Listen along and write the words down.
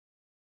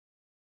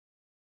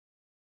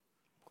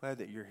Glad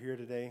that you're here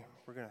today.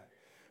 We're going to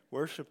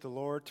worship the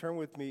Lord. Turn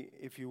with me,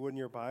 if you would, in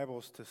your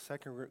Bibles to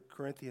 2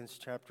 Corinthians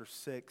chapter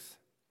 6.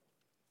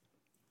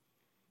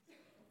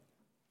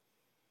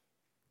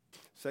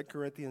 2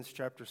 Corinthians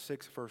chapter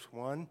 6, verse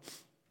 1.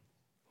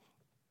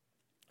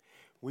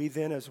 We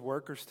then, as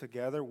workers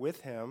together with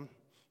him,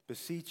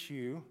 beseech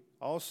you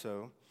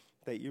also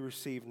that you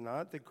receive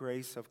not the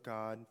grace of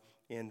God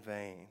in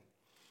vain.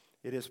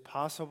 It is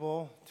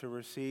possible to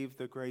receive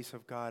the grace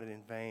of God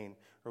in vain,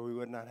 or we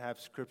would not have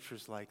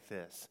scriptures like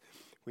this.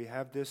 We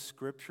have this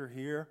scripture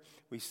here.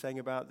 We sang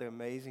about the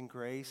amazing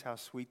grace, how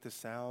sweet the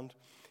sound.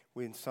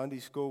 In Sunday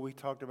school, we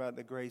talked about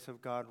the grace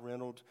of God.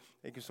 Reynolds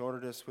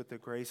exhorted us with the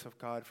grace of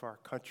God for our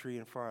country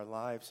and for our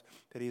lives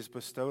that he has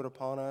bestowed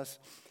upon us.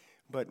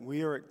 But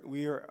we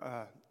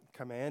are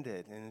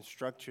commanded and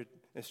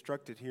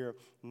instructed here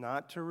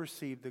not to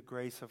receive the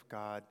grace of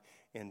God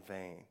in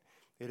vain.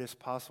 It is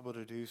possible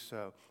to do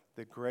so.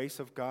 The grace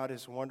of God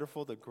is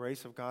wonderful. The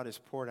grace of God is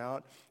poured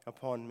out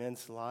upon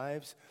men's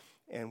lives,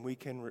 and we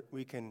can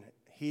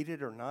heed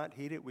it or not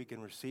heed it. We can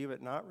receive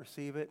it, not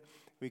receive it.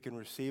 We can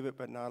receive it,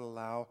 but not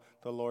allow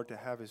the Lord to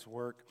have his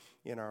work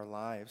in our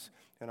lives.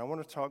 And I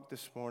want to talk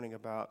this morning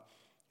about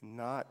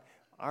not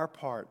our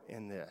part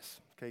in this.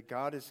 Okay,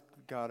 God is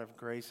God of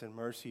grace and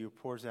mercy who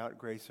pours out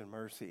grace and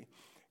mercy.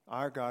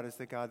 Our God is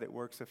the God that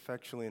works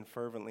effectually and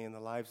fervently in the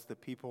lives of the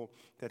people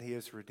that he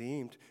has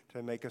redeemed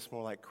to make us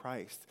more like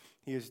Christ.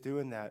 He is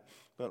doing that.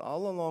 But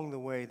all along the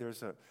way,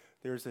 there's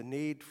a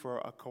need for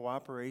a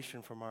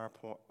cooperation from our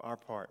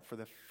part, for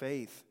the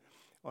faith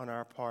on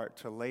our part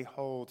to lay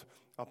hold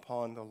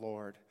upon the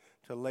Lord,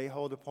 to lay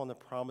hold upon the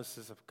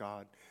promises of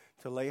God,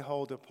 to lay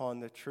hold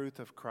upon the truth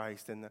of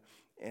Christ,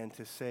 and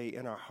to say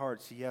in our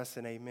hearts yes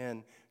and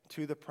amen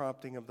to the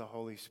prompting of the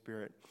Holy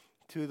Spirit,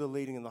 to the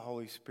leading of the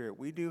Holy Spirit.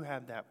 We do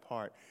have that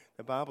part.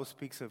 The Bible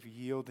speaks of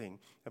yielding.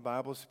 The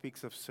Bible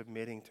speaks of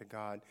submitting to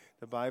God.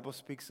 The Bible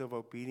speaks of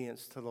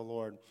obedience to the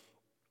Lord.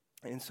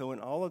 And so in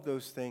all of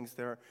those things,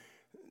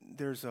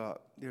 there's a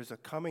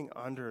coming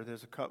under,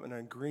 an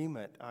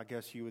agreement, I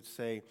guess you would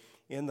say,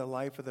 in the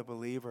life of the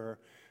believer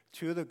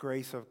to the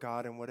grace of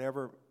God, and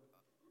whatever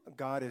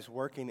God is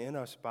working in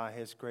us by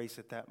his grace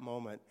at that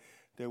moment,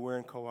 that we're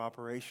in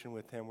cooperation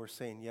with him. We're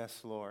saying, yes,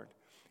 Lord.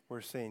 We're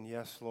saying,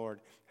 yes,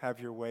 Lord, have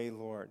your way,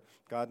 Lord.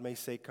 God may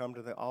say, come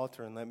to the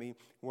altar and let me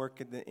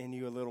work in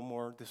you a little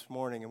more this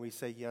morning. And we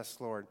say, yes,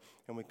 Lord.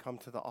 And we come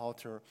to the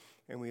altar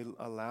and we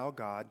allow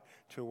God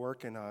to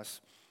work in us.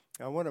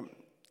 I want to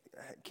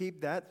keep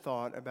that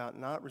thought about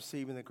not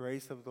receiving the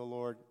grace of the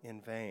Lord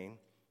in vain.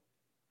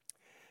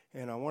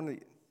 And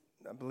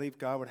I believe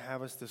God would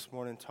have us this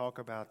morning talk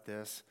about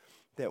this,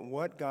 that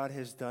what God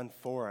has done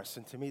for us,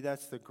 and to me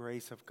that's the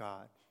grace of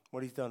God.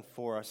 What he's done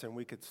for us, and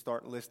we could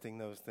start listing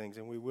those things,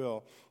 and we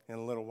will in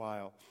a little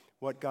while.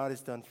 What God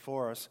has done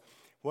for us.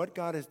 What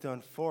God has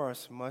done for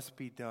us must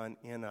be done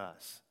in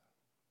us.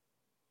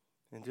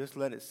 And just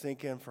let it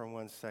sink in for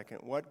 1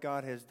 second. What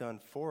God has done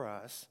for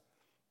us,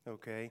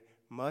 okay,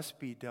 must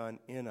be done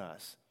in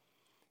us.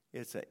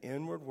 It's an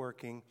inward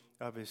working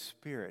of his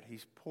Spirit. He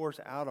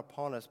pours out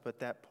upon us, but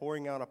that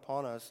pouring out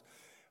upon us,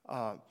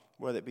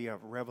 whether it be a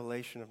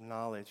revelation of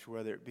knowledge,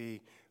 whether it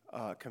be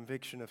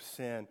conviction of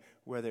sin,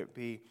 whether it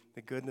be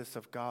the goodness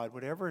of God,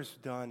 whatever is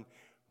done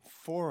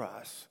for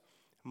us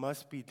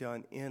must be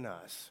done in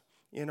us,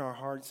 in our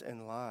hearts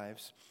and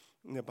lives.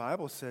 And the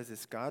Bible says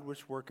it's God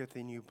which worketh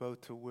in you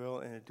both to will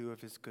and to do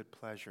of his good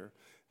pleasure.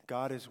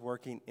 God is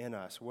working in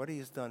us. What he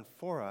has done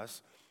for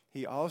us,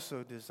 he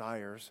also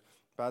desires,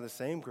 by the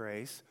same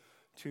grace,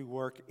 to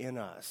work in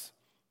us.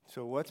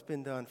 So what's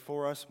been done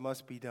for us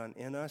must be done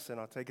in us, and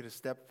I'll take it a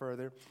step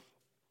further.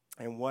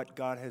 And what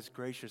God has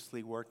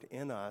graciously worked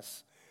in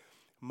us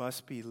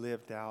must be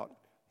lived out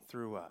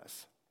through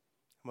us,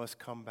 must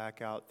come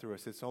back out through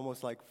us. It's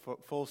almost like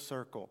full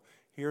circle.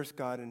 Here's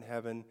God in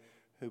heaven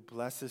who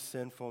blesses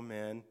sinful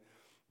men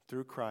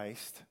through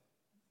Christ.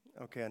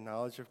 Okay, a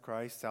knowledge of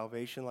Christ,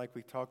 salvation like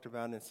we talked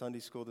about in Sunday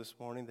school this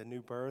morning, the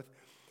new birth.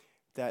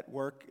 That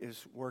work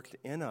is worked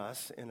in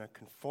us and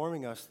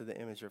conforming us to the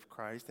image of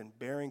Christ and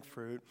bearing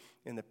fruit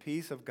in the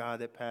peace of God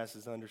that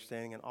passes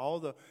understanding and all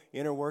the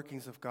inner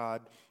workings of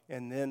God.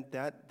 And then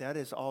that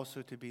is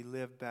also to be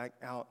lived back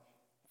out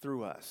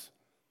through us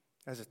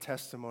as a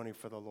testimony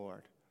for the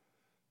Lord.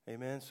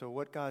 Amen. So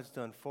what God's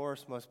done for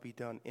us must be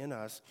done in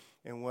us,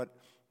 and what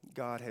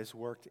God has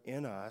worked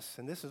in us.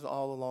 And this is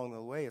all along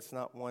the way. It's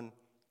not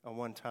a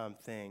one-time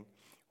thing.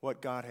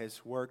 What God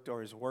has worked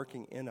or is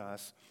working in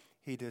us,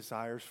 he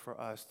desires for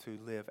us to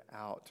live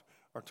out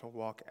or to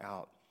walk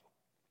out.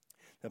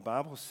 The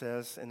Bible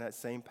says in that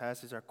same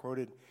passage I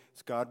quoted,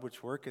 it's God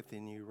which worketh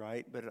in you,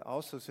 right? But it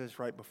also says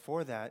right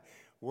before that,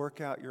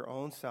 work out your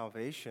own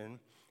salvation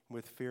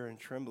with fear and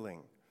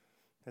trembling.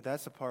 Now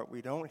that's the part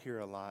we don't hear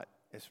a lot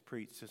as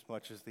preached as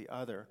much as the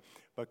other,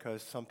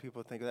 because some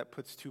people think that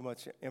puts too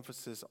much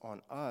emphasis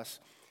on us.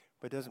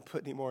 but doesn't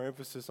put any more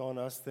emphasis on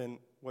us than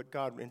what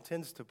God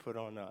intends to put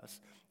on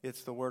us.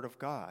 It's the Word of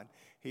God.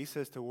 He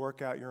says to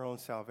work out your own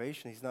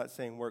salvation. He's not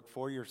saying work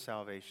for your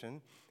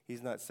salvation.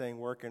 He's not saying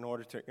work in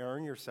order to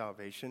earn your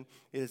salvation.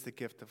 It is the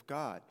gift of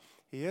God.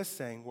 He is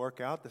saying work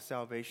out the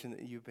salvation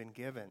that you've been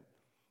given.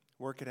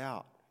 Work it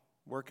out.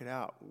 Work it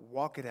out.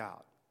 Walk it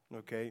out.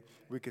 Okay?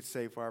 We could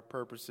say for our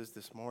purposes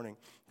this morning,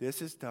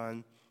 this is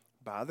done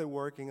by the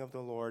working of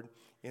the Lord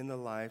in the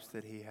lives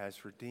that he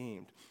has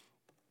redeemed.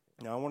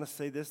 Now, I want to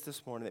say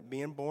this morning, that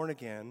being born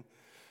again,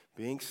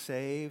 being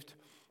saved,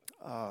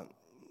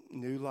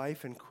 new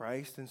life in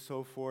Christ and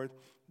so forth,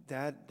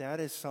 that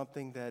is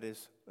something that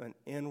is an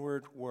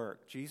inward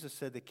work. Jesus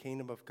said the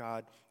kingdom of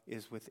God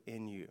is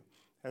within you.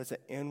 That is an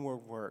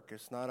inward work.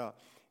 It's not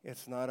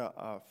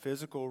a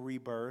physical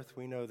rebirth.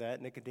 We know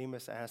that.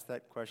 Nicodemus asked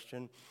that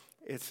question.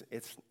 It's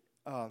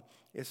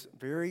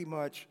very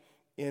much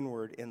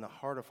inward in the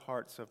heart of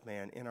hearts of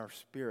man, in our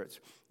spirits,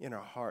 in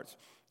our hearts.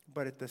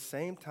 But at the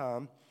same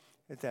time,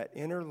 that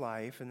inner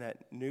life and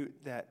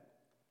that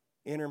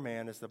inner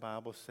man, as the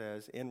Bible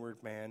says,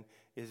 inward man,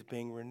 is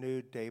being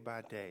renewed day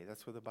by day.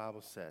 That's what the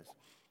Bible says.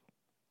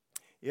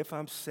 If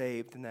I'm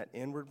saved, in that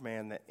inward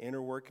man, that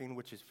inner working,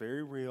 which is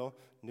very real,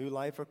 new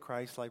life of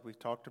Christ, like we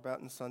talked about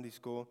in Sunday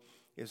school,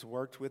 is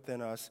worked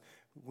within us,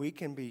 we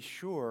can be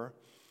sure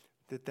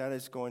that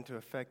is going to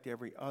affect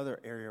every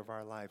other area of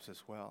our lives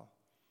as well.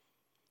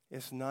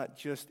 It's not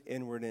just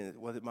inward in it.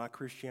 Well, my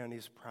Christianity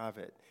is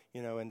private,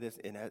 and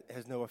it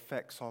has no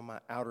effects on my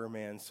outer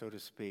man, so to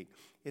speak.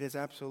 It is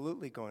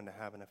absolutely going to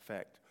have an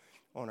effect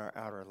on our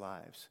outer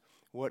lives.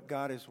 What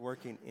God is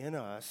working in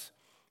us,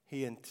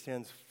 he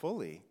intends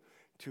fully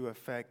to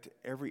affect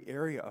every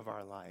area of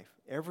our life.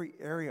 Every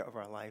area of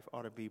our life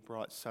ought to be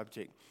brought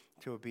subject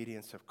to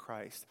obedience of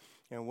Christ.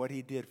 And what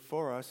he did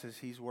for us is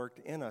he's worked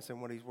in us,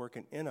 and what he's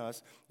working in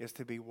us is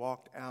to be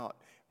walked out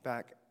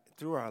back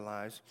through our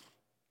lives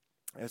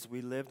as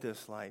we live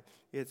this life.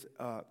 It's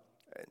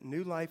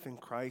new life in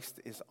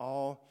Christ is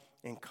all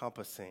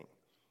encompassing.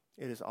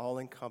 It is all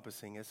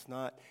encompassing. It's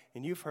not,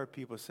 and you've heard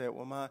people say,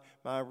 well,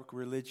 my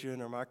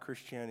religion or my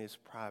Christianity is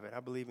private. I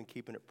believe in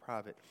keeping it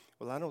private.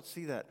 Well, I don't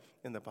see that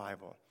in the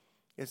Bible.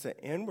 It's an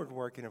inward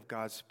working of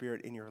God's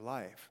Spirit in your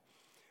life.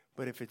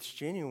 But if it's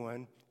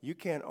genuine, you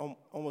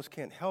almost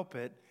can't help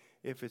it.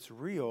 If it's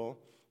real,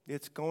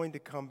 it's going to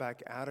come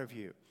back out of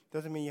you.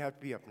 Doesn't mean you have to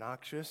be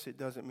obnoxious. It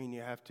doesn't mean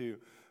you have to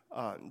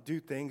do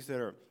things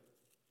that are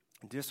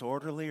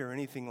disorderly or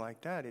anything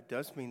like that. It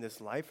does mean this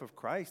life of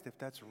Christ, if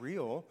that's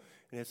real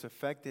and it's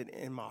affected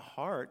in my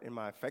heart and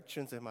my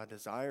affections and my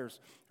desires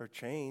are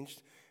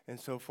changed and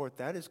so forth,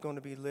 that is going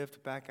to be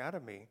lived back out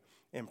of me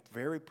in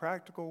very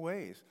practical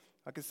ways.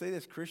 I could say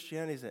this: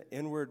 Christianity is an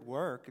inward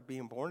work.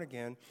 Being born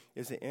again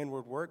is an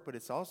inward work, but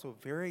it's also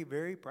very,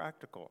 very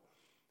practical.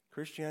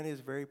 Christianity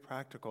is very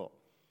practical.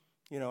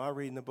 I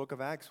read in the book of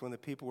Acts, when the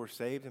people were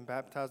saved and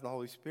baptized in the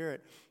Holy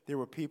Spirit, there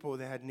were people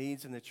that had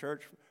needs in the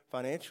church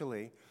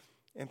financially,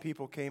 and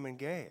people came and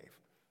gave.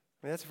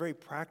 I mean, that's very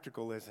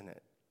practical, isn't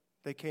it?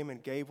 They came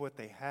and gave what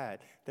they had.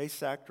 They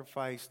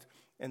sacrificed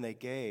and they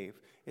gave.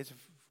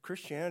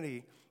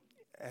 Christianity,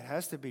 it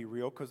has to be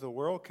real, because the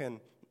world can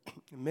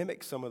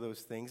mimic some of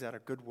those things out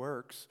of good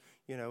works,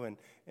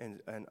 and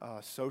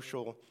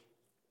social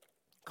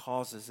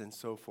causes and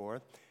so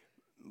forth.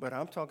 But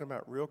I'm talking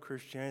about real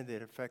Christianity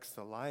that affects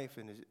the life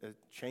and is a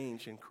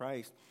change in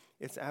Christ.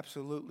 It's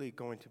absolutely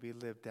going to be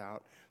lived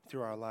out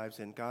through our lives,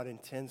 and God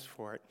intends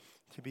for it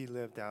to be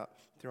lived out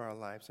through our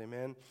lives.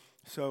 Amen?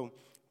 So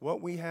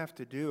what we have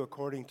to do,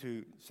 according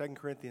to 2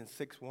 Corinthians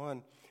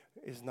 6:1,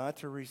 is not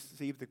to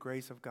receive the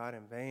grace of God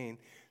in vain.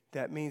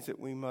 That means that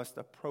we must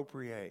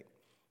appropriate.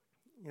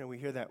 We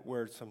hear that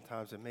word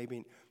sometimes and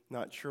maybe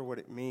not sure what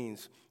it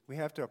means. We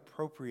have to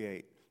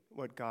appropriate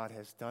what God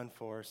has done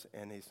for us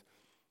and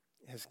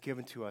has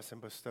given to us and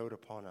bestowed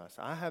upon us.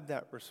 I have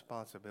that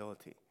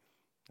responsibility,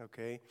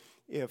 okay?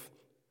 If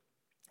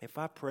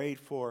I prayed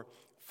for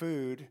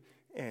food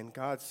and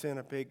God sent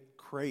a big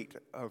crate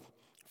of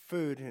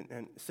food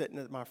and sitting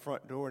at my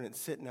front door and it's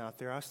sitting out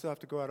there, I still have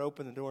to go out,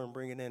 open the door, and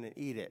bring it in and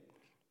eat it.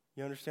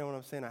 You understand what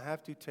I'm saying? I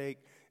have to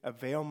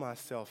avail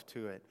myself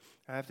to it.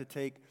 I have to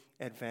take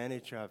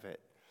advantage of it.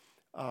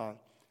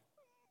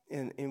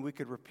 And we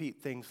could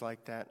repeat things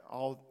like that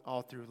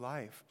all through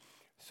life.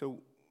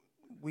 So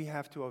we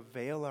have to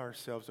avail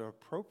ourselves or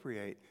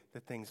appropriate the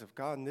things of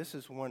God. And this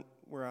is one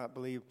where I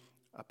believe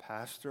a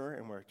pastor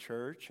and we're a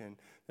church and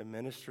the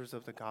ministers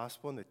of the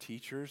gospel and the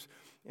teachers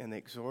and the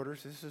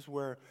exhorters, this is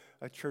where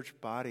a church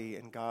body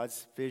and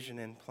God's vision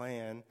and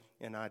plan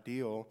and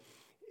ideal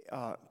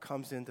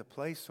comes into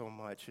play so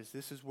much.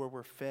 This is where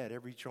we're fed,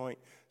 every joint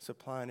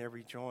supplying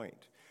every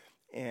joint.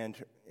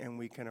 And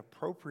we can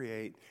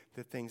appropriate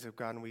the things of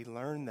God, and we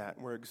learn that.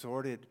 We're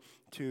exhorted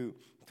to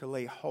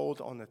lay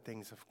hold on the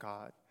things of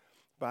God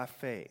by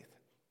faith.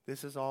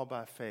 This is all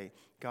by faith.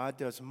 God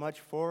does much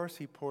for us.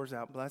 He pours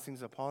out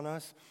blessings upon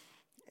us,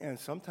 and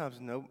sometimes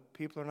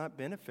people are not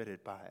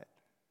benefited by it.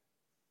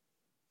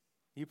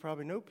 You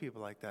probably know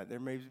people like that. There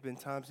may have been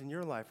times in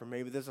your life, or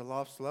maybe there's a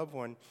lost loved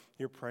one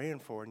you're praying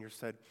for, and you're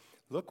said,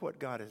 look what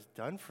God has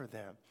done for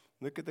them.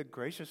 Look at the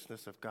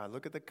graciousness of God.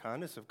 Look at the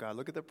kindness of God.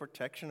 Look at the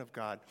protection of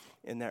God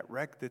in that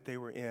wreck that they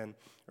were in,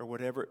 or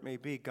whatever it may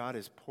be. God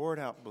has poured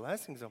out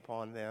blessings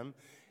upon them,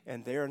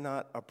 and they are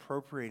not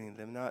appropriating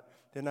them.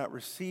 They're not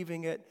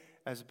receiving it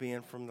as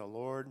being from the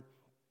Lord.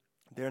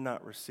 They're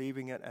not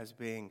receiving it as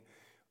being,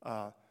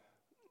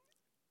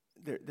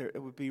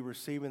 it would be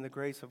receiving the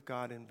grace of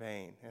God in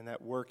vain, and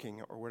that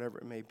working or whatever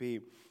it may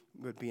be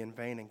would be in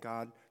vain, and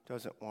God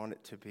doesn't want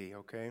it to be,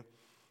 okay?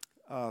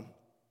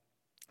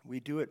 We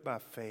do it by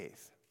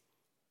faith.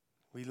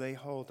 We lay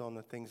hold on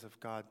the things of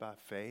God by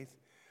faith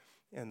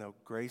and the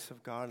grace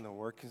of God and the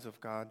workings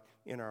of God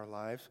in our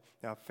lives.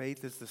 Now,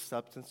 faith is the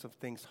substance of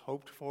things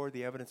hoped for,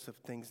 the evidence of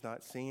things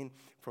not seen,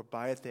 for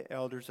by it the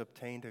elders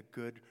obtained a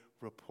good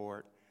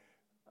report.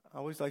 I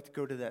always like to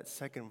go to that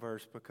second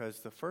verse because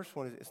the first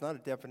one, it's not a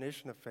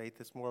definition of faith,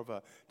 it's more of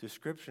a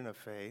description of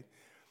faith.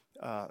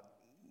 The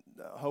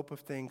hope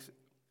of things,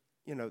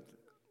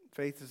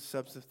 faith is the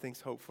substance of things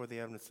hoped for, the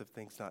evidence of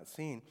things not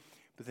seen.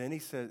 But then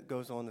he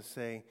goes on to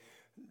say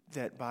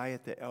that by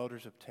it the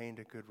elders obtained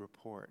a good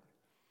report.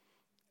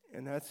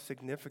 And that's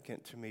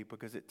significant to me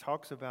because it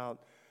talks about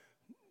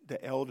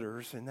the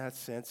elders in that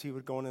sense. He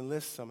would go on and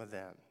list some of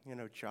them,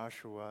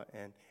 Joshua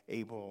and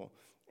Abel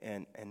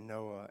and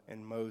Noah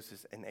and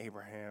Moses and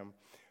Abraham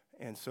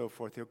and so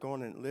forth. He'll go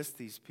on and list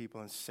these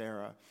people and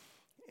Sarah.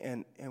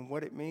 And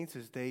what it means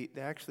is they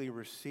actually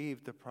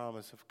received the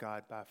promise of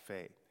God by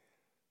faith.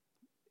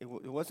 It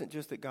wasn't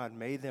just that God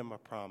made them a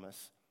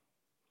promise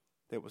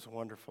that was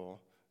wonderful.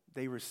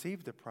 They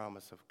received the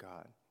promise of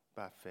God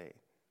by faith.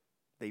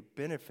 They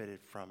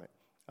benefited from it.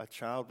 A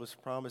child was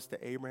promised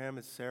to Abraham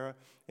and Sarah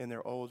in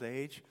their old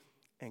age.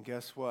 And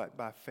guess what?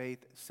 By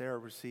faith, Sarah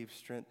received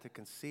strength to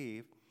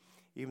conceive,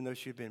 even though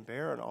she'd been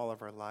barren all of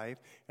her life.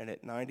 And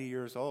at 90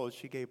 years old,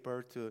 she gave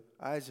birth to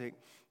Isaac,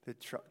 the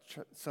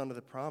son of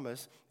the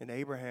promise, and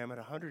Abraham at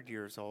 100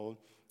 years old,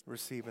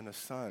 receiving a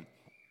son.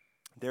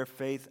 Their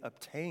faith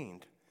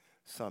obtained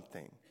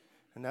something.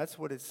 And that's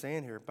what it's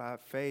saying here. By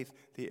faith,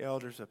 the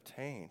elders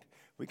obtained.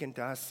 We can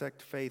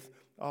dissect faith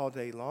all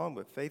day long,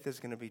 but faith is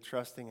going to be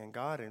trusting in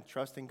God, and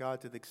trusting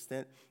God to the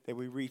extent that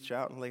we reach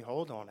out and lay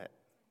hold on it.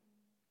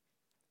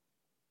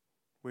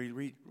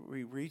 We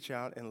reach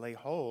out and lay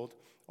hold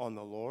on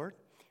the Lord.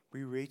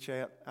 We reach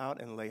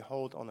out and lay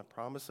hold on the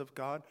promise of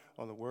God,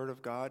 on the word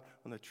of God,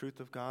 on the truth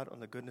of God,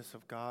 on the goodness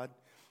of God,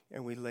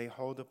 and we lay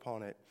hold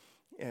upon it.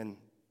 And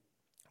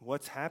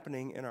what's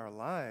happening in our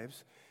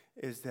lives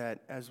is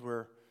that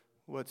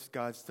what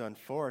God's done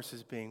for us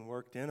is being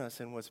worked in us,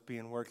 and what's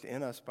being worked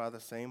in us by the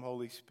same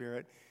Holy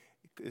Spirit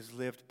is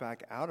lived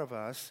back out of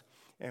us,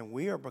 and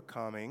we are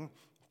becoming,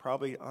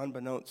 probably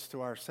unbeknownst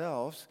to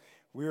ourselves,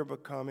 we are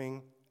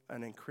becoming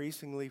an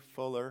increasingly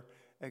fuller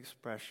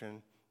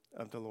expression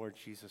of the Lord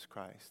Jesus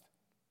Christ.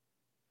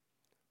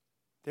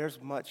 There's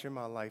much in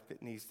my life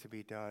that needs to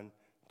be done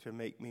to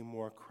make me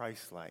more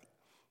Christ-like.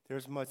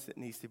 There's much that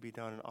needs to be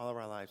done in all of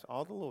our lives.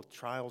 All the little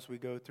trials we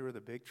go through,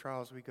 the big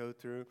trials we go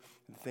through,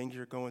 the things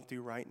you're going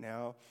through right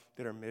now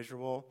that are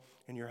miserable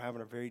and you're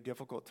having a very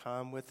difficult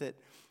time with it,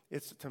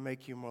 it's to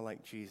make you more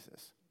like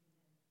Jesus.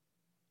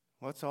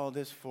 What's all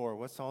this for?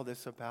 What's all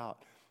this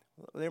about?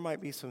 There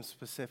might be some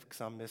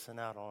specifics I'm missing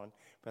out on,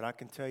 but I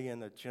can tell you in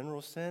the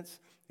general sense,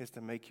 it's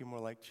to make you more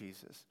like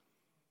Jesus,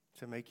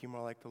 to make you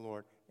more like the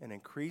Lord, an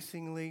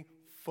increasingly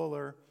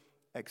fuller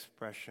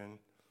expression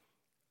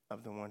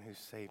of the one who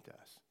saved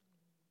us.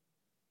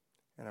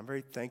 And I'm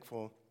very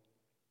thankful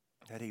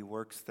that he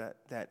works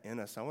that in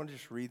us. I want to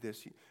just read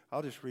this.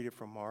 I'll just read it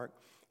from Mark.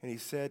 And he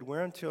said,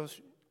 Whereunto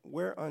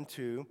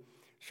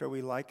shall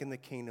we liken the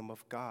kingdom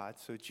of God?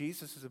 So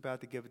Jesus is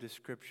about to give a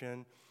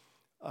description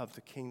of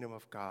the kingdom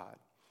of God.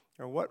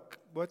 Or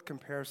what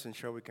comparison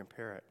shall we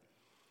compare it?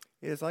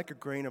 It is like a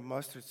grain of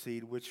mustard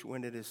seed, which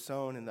when it is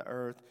sown in the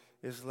earth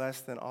is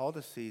less than all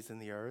the seeds in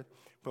the earth.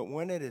 But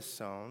when it is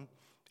sown,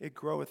 it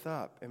groweth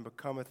up and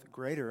becometh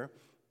greater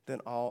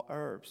than all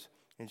herbs,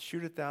 and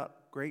shooteth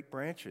out great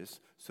branches,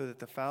 so that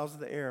the fowls of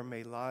the air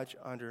may lodge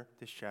under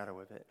the shadow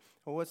of it.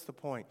 Well, what's the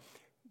point?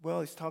 Well,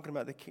 he's talking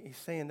about he's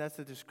saying that's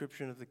the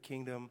description of the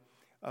kingdom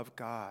of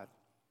God.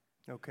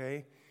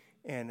 Okay?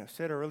 And I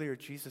said earlier,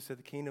 Jesus said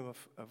the kingdom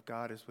of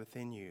God is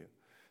within you.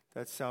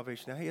 That's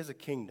salvation. Now, he has a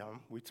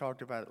kingdom. We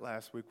talked about it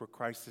last week where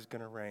Christ is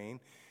going to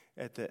reign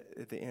at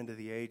the end of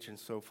the age and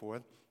so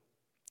forth.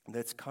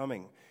 That's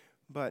coming.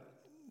 But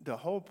the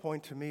whole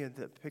point to me is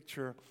the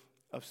picture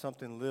of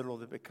something little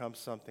that becomes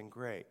something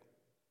great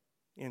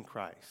in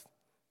Christ.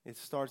 It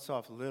starts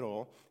off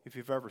little. If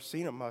you've ever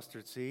seen a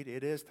mustard seed,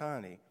 it is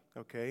tiny,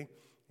 okay?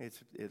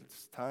 It's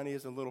tiny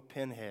as a little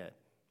pinhead,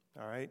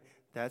 all right?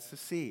 That's the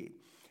seed.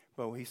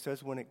 But he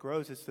says when it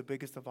grows, it's the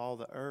biggest of all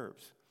the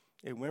herbs.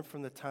 It went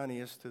from the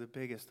tiniest to the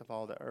biggest of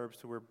all the herbs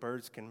to where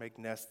birds can make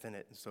nests in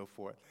it and so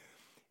forth.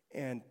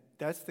 And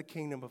that's the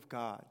kingdom of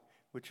God,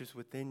 which is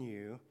within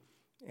you,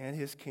 and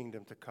his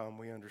kingdom to come,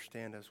 we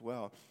understand as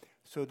well.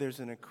 So there's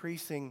an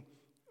increasing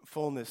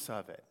fullness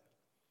of it.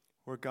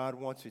 where God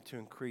wants you to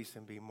increase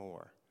and be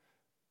more.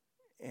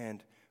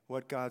 And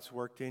what God's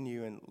worked in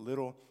you in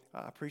little,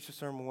 I preached a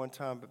sermon one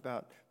time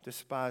about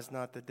despise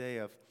not the day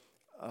of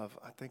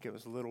I think it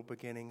was little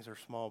beginnings or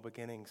small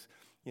beginnings,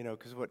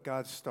 because what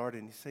God started,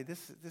 and you say,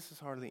 this is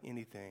hardly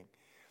anything.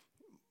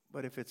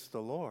 But if it's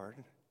the Lord,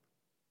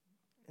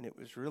 and it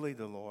was really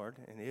the Lord,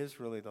 and is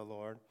really the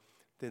Lord,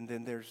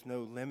 then there's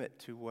no limit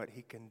to what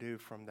he can do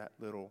from that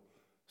little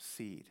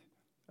seed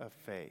of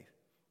faith.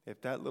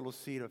 If that little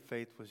seed of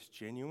faith was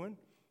genuine,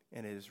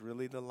 and it is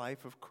really the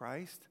life of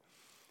Christ,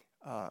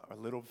 a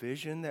little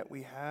vision that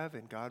we have,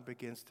 and God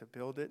begins to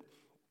build it.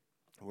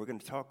 We're going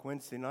to talk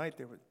Wednesday night.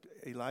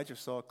 Elijah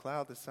saw a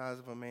cloud the size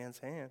of a man's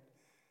hand.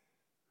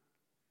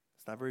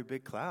 It's not a very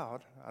big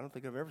cloud. I don't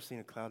think I've ever seen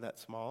a cloud that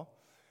small.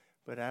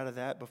 But out of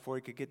that, before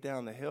he could get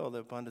down the hill, the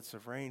abundance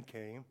of rain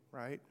came,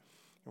 right?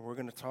 And we're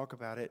going to talk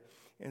about it.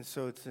 And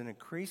so it's an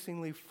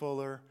increasingly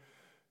fuller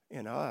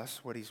in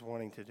us, what he's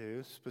wanting to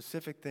do,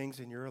 specific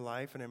things in your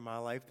life and in my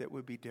life that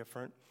would be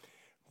different,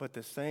 but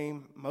the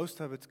same,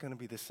 most of it's going to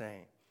be the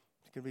same.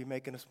 It's going to be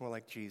making us more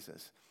like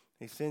Jesus.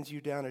 He sends you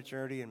down a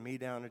journey and me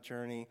down a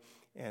journey,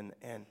 and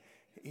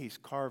he's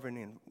carving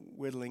and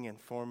whittling and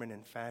forming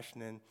and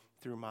fashioning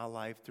through my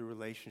life, through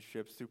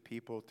relationships, through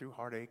people, through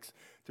heartaches,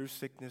 through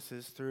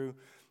sicknesses, through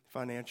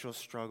financial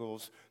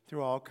struggles,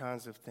 through all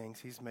kinds of things.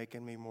 He's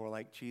making me more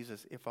like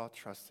Jesus if I'll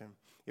trust him,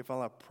 if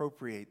I'll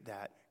appropriate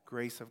that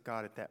grace of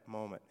God at that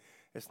moment.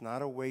 It's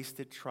not a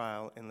wasted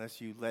trial unless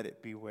you let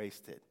it be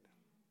wasted,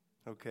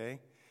 okay?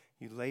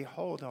 You lay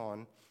hold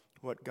on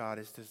what God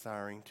is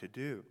desiring to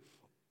do.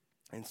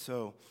 And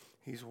so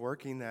he's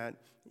working that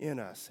in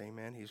us,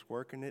 amen? He's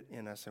working it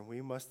in us, and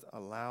we must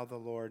allow the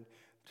Lord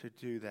to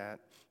do that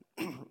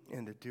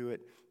and to do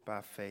it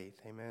by faith,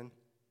 amen?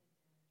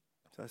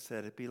 So I said,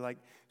 it'd be like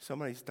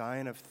somebody's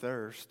dying of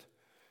thirst,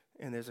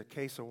 and there's a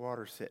case of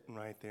water sitting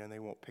right there, and they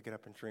won't pick it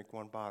up and drink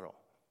one bottle.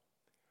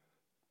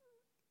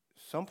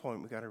 At some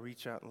point, we got to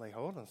reach out and lay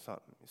hold on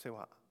something. You say,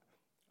 well,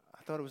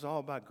 I thought it was all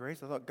about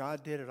grace. I thought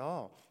God did it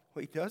all.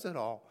 Well, he does it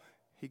all.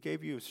 He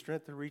gave you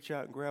strength to reach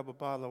out and grab a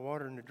bottle of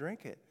water and to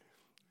drink it.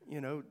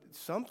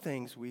 Some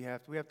things we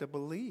have to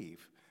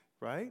believe,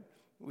 right?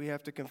 We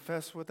have to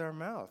confess with our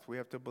mouth. We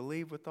have to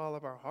believe with all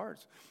of our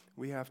hearts.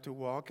 We have to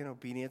walk in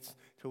obedience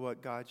to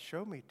what God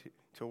showed me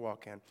to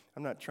walk in.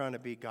 I'm not trying to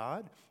be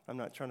God. I'm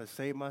not trying to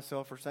save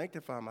myself or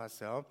sanctify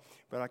myself,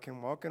 but I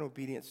can walk in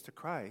obedience to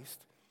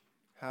Christ.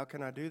 How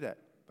can I do that?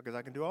 Because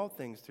I can do all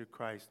things through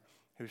Christ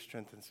who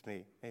strengthens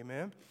me.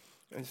 Amen?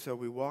 And so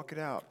we walk it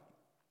out.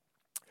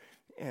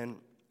 And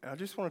I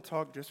just want to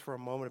talk just for a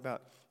moment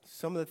about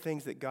some of the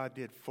things that God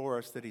did for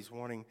us that he's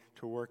wanting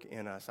to work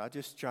in us. I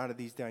just jotted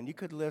these down. You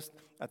could list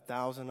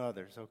 1,000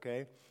 others,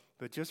 okay?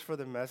 But just for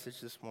the message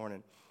this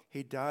morning,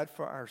 he died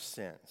for our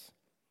sins.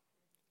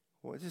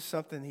 Well, this is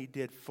something he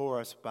did for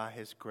us by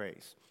his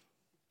grace.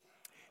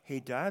 He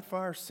died for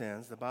our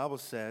sins, the Bible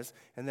says,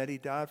 and that he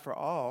died for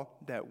all,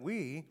 that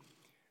we,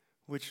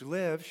 which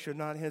live, should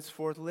not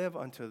henceforth live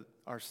unto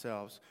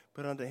ourselves,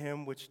 but unto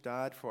him which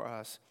died for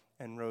us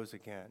and rose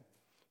again.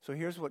 So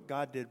here's what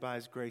God did by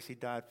his grace. He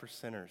died for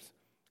sinners.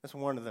 That's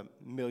one of the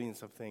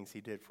millions of things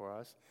he did for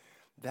us.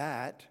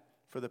 That,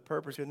 for the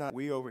purpose of not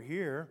we over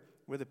here,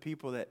 we're the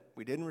people that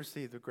we didn't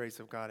receive the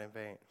grace of God in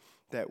vain,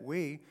 that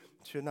we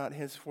should not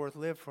henceforth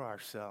live for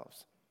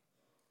ourselves.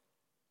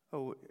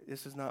 Oh,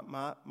 this is not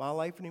my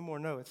life anymore?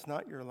 No, it's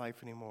not your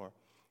life anymore.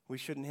 We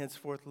shouldn't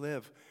henceforth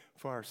live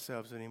for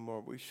ourselves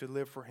anymore. We should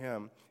live for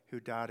him who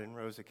died and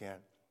rose again.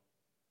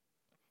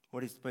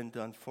 What he's been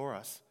done for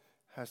us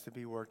has to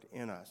be worked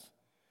in us.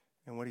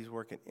 And what he's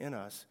working in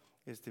us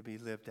is to be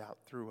lived out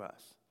through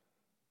us.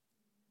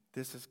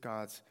 This is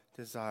God's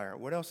desire.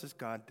 What else has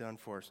God done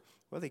for us?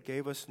 Well, he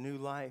gave us new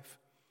life.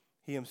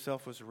 He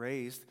himself was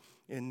raised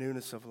in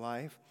newness of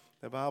life.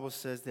 The Bible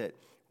says that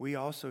we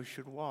also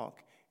should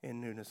walk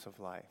in newness of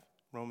life.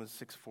 Romans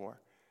 6:4.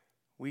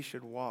 We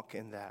should walk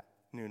in that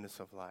newness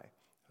of life.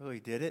 Oh, he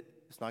did it.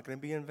 It's not going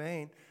to be in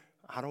vain.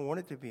 I don't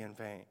want it to be in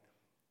vain.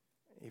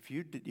 If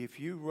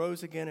you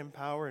rose again in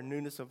power and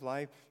newness of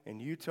life,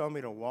 and you tell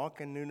me to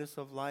walk in newness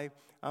of life,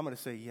 I'm going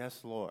to say,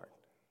 yes, Lord.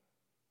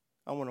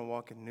 I want to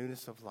walk in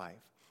newness of life,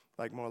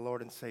 like my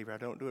Lord and Savior. I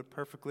don't do it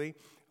perfectly.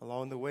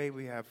 Along the way,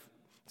 we have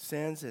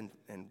sins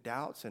and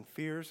doubts and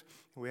fears.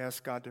 We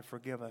ask God to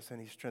forgive us,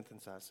 and he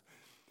strengthens us.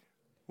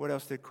 What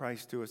else did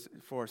Christ do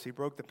for us? He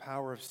broke the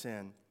power of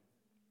sin.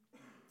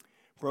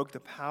 Broke the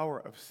power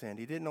of sin.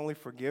 He didn't only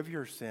forgive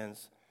your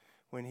sins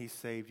when he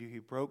saved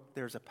you.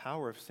 There's a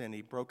power of sin.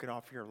 He broke it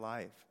off your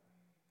life.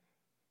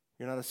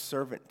 You're not a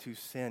servant to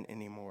sin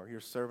anymore. You're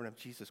a servant of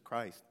Jesus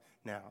Christ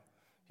now.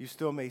 You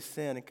still may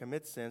sin and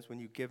commit sins when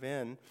you give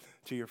in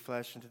to your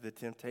flesh and to the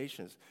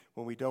temptations.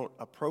 When we don't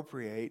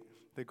appropriate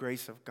the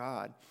grace of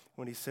God.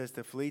 When he says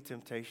to flee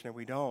temptation and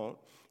we don't,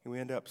 and we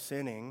end up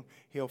sinning,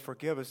 he'll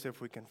forgive us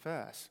if we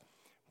confess.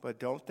 But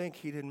don't think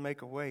he didn't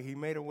make a way. He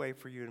made a way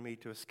for you and me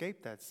to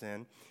escape that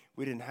sin.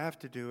 We didn't have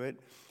to do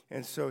it.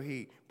 And so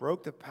he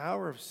broke the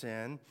power of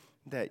sin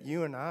that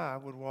you and I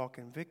would walk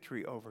in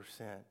victory over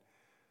sin.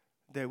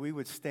 that we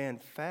would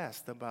stand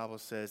fast, the Bible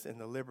says, in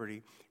the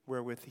liberty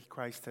wherewith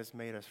Christ has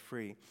made us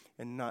free,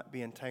 and not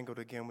be entangled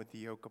again with the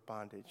yoke of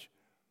bondage.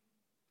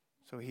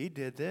 So he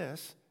did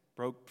this,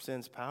 broke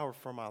sin's power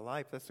for my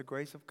life. That's the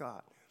grace of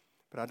God.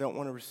 But I don't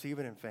want to receive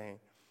it in vain.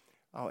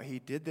 Oh, he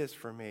did this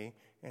for me,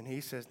 and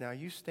he says, now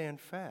you stand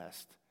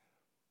fast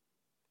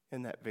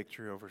in that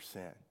victory over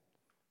sin.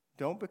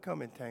 Don't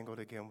become entangled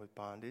again with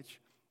bondage,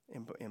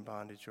 in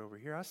bondage over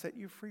here. I set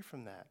you free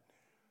from that.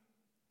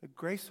 The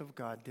grace of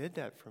God did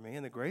that for me,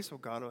 and the grace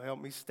of God will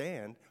help me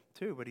stand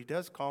too. But he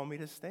does call me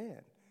to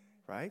stand,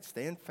 right?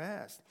 Stand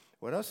fast.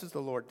 What else has the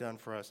Lord done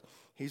for us?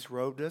 He's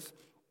robed us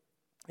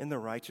in the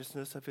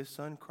righteousness of his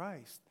Son,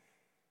 Christ.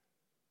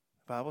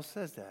 The Bible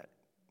says that.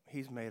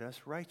 He's made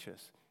us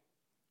righteous.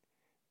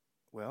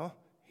 Well,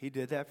 he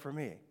did that for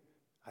me.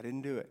 I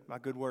didn't do it. My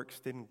good works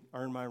didn't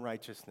earn my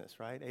righteousness,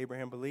 right?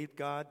 Abraham believed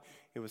God.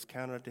 It was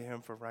counted to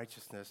him for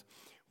righteousness.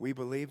 We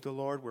believe the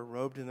Lord. We're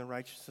robed in the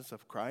righteousness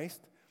of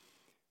Christ.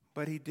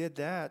 But he did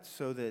that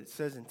so that it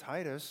says in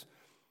Titus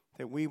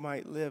that we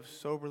might live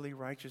soberly,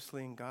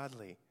 righteously, and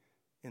godly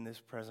in this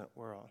present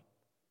world.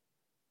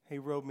 He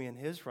robed me in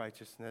his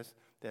righteousness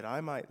that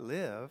I might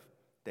live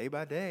day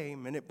by day,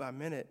 minute by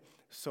minute,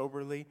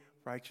 soberly,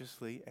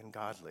 righteously, and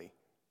godly.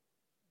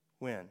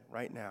 When?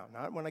 Right now.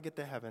 Not when I get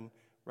to heaven,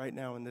 right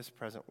now in this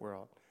present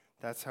world.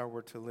 That's how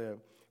we're to live.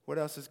 What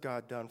else has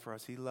God done for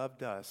us? He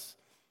loved us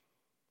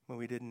when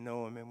we didn't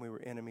know him and we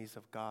were enemies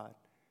of God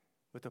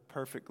with a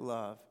perfect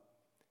love.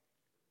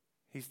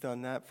 He's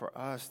done that for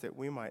us that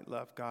we might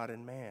love God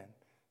and man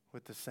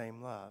with the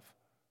same love.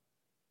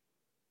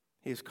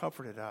 He has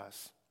comforted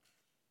us.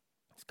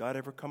 Has God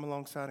ever come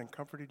alongside and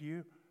comforted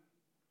you?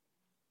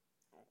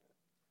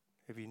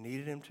 Have you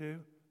needed him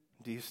to?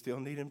 Do you still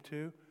need him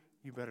to?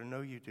 You better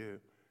know you do.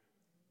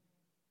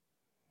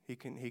 He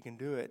can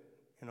do it,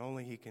 and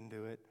only he can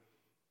do it.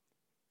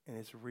 And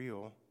it's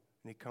real,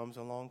 and he comes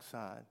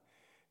alongside.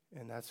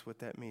 And that's what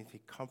that means.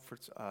 He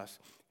comforts us.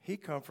 He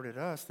comforted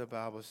us, the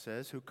Bible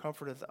says, who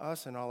comforteth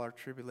us in all our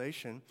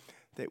tribulation,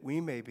 that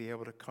we may be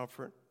able to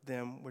comfort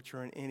them which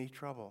are in any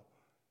trouble,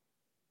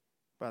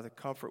 by the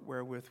comfort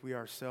wherewith we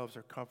ourselves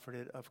are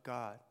comforted of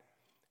God.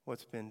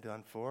 What's been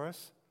done for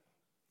us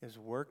is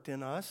worked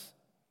in us,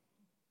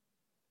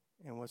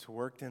 and what's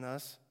worked in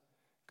us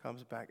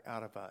comes back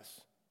out of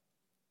us.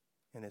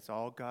 And it's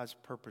all God's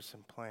purpose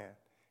and plan.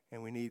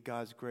 And we need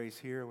God's grace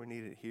here, we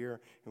need it here,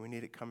 and we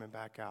need it coming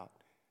back out.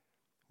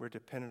 We're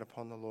dependent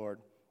upon the Lord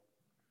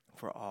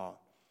for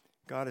all.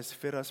 God has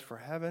fit us for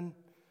heaven.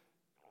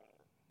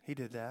 He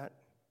did that.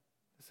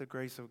 It's the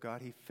grace of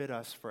God. He fit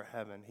us for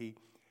heaven. He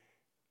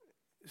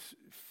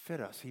fit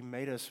us. He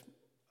made us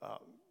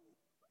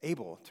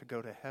able to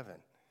go to heaven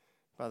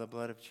by the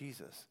blood of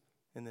Jesus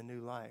in the new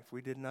life.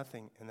 We did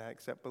nothing in that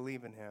except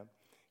believe in him.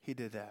 He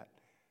did that.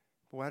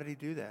 But why did he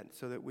do that?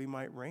 So that we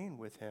might reign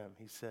with him,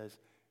 he says,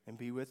 and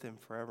be with him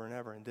forever and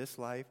ever in this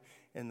life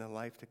and the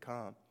life to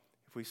come.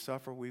 If we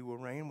suffer, we will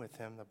reign with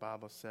him, the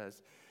Bible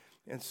says.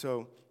 And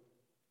so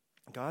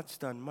God's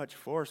done much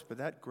for us, but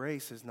that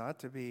grace is not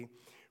to be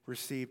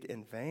received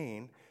in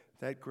vain.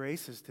 That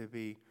grace is to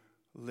be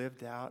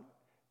lived out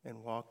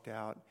and walked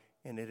out,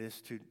 and it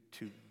is to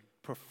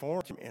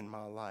perform in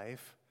my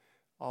life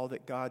all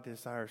that God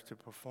desires to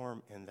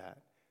perform in that.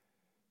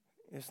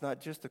 It's not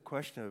just a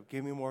question of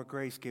give me more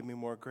grace, give me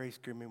more grace,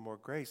 give me more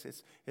grace.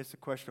 It's a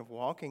question of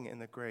walking in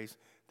the grace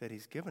that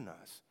he's given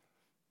us.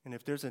 And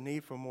if there's a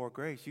need for more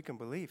grace, you can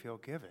believe he'll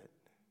give it.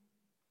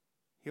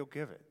 He'll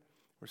give it.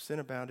 Where sin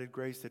abounded,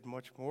 grace did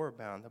much more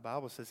abound. The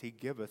Bible says he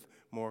giveth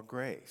more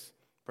grace.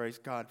 Praise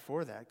God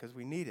for that, because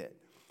we need it.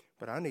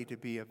 But I need to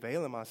be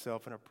availing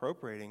myself and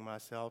appropriating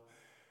myself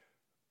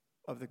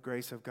of the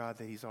grace of God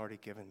that he's already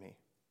given me.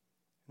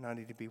 And I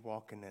need to be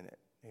walking in it.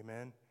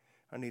 Amen?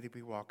 I need to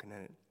be walking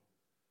in it.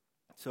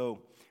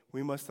 So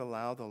we must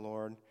allow the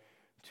Lord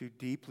to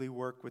deeply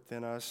work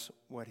within us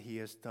what he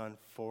has done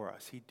for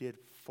us. He did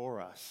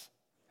for us.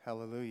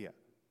 Hallelujah.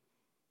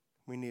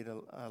 We need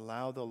to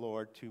allow the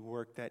Lord to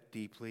work that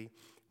deeply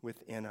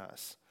within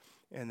us.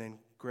 And then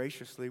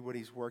graciously, what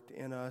he's worked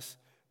in us,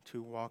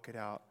 to walk it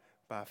out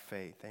by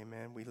faith.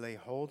 Amen. We lay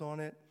hold on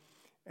it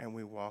and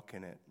we walk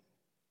in it.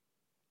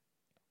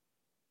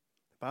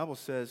 The Bible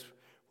says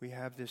we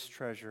have this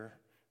treasure.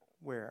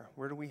 Where?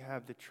 Where do we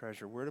have the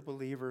treasure? Where do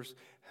believers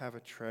have a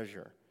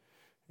treasure?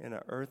 In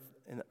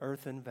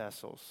earthen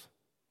vessels.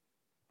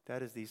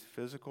 That is these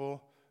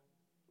physical,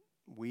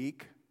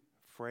 weak,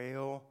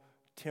 frail,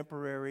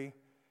 temporary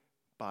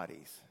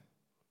bodies.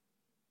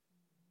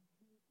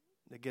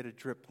 They get a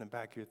drip in the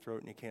back of your throat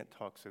and you can't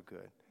talk so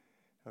good.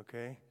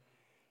 Okay?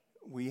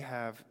 We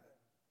have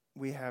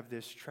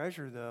this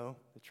treasure, though.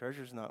 The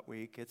treasure's not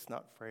weak. It's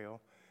not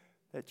frail.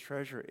 That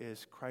treasure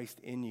is Christ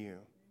in you,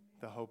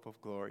 the hope of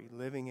glory,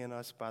 living in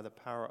us by the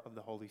power of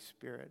the Holy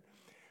Spirit.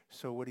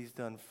 So what he's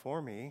done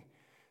for me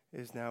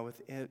is now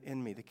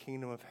within me. The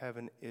kingdom of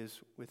heaven is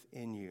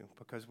within you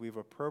because we've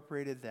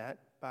appropriated that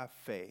by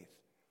faith.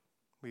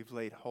 We've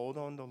laid hold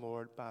on the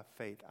Lord by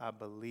faith. I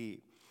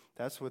believe.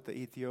 That's what the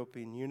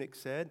Ethiopian eunuch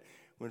said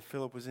when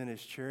Philip was in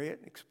his chariot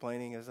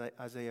explaining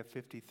Isaiah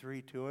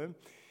 53 to him.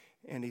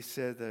 And he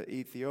said the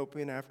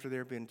Ethiopian, after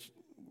they've been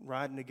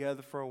riding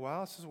together for a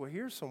while, says, well,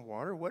 here's some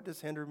water. What does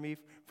hinder me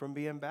from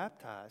being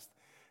baptized?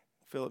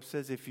 Philip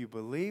says, if you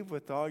believe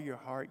with all your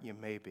heart, you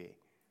may be.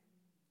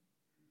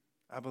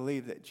 I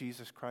believe that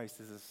Jesus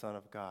Christ is the Son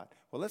of God.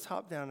 Well, let's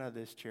hop down out of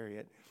this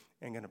chariot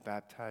and I'm going to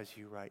baptize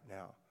you right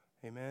now.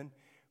 Amen?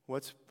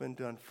 What's been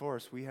done for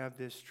us? We have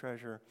this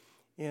treasure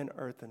in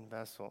earthen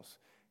vessels.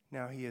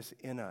 Now he is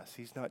in us.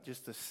 He's not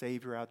just a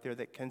Savior out there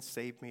that can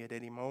save me at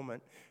any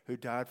moment, who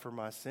died for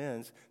my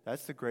sins.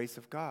 That's the grace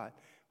of God.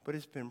 But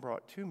it's been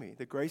brought to me.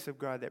 The grace of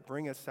God that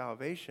bringeth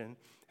salvation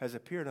has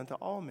appeared unto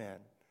all men,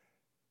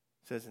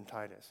 says in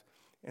Titus.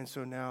 And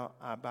so now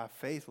I, by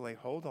faith, lay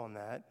hold on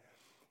that,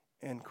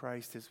 and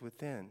Christ is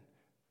within.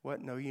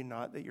 What, know ye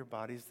not that your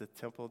body is the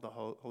temple of the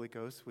Holy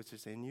Ghost which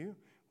is in you,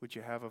 which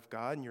you have of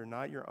God, and you're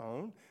not your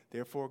own?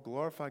 Therefore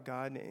glorify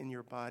God in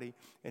your body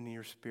and in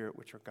your spirit,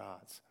 which are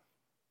God's.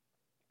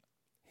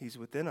 He's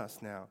within us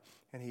now,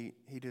 and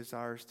he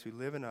desires to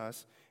live in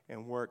us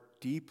and work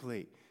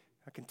deeply.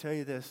 I can tell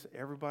you this,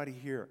 everybody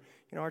here,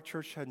 our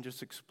church hadn't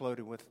just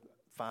exploded with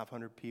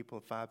 500 people,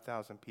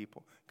 5,000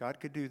 people. God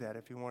could do that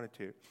if he wanted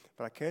to.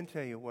 But I can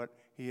tell you what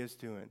he is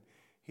doing.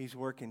 He's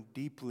working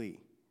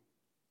deeply.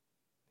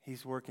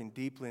 He's working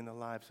deeply in the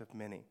lives of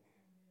many.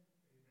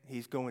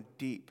 He's going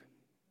deep.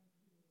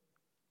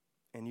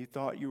 And you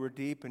thought you were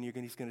deep, and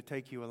he's going to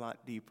take you a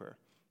lot deeper.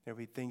 There'll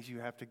be things you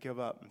have to give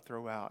up and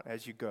throw out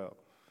as you go.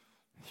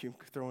 You're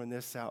throwing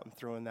this out and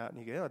throwing that,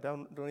 and you go,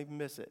 don't even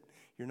miss it.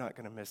 You're not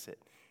going to miss it.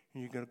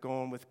 And you're going to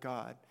go on with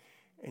God,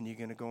 and you're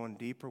going to go on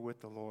deeper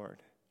with the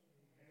Lord.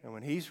 And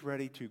when he's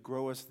ready to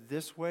grow us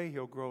this way,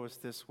 he'll grow us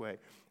this way.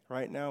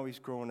 Right now, he's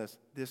growing us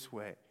this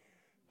way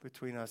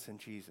between us and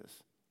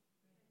Jesus.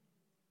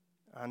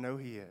 I know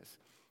he is,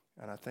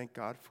 and I thank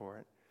God for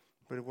it.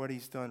 But what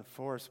he's done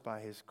for us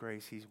by his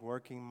grace, he's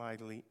working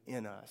mightily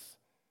in us.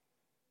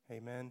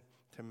 Amen?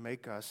 To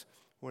make us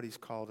what he's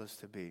called us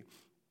to be.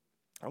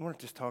 I want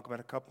to just talk about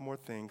a couple more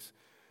things.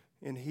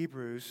 In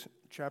Hebrews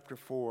chapter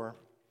 4,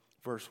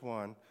 verse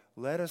 1,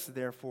 let us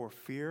therefore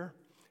fear,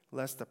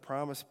 lest the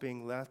promise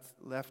being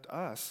left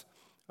us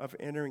of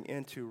entering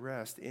into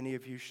rest, any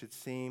of you should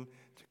seem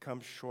to come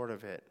short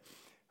of it.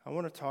 I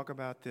want to talk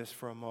about this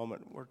for a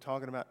moment. We're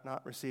talking about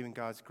not receiving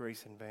God's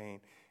grace in vain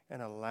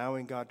and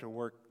allowing God to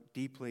work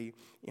deeply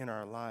in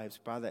our lives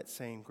by that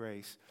same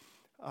grace.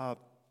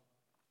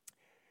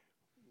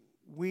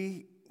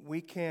 We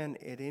can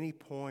at any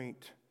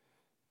point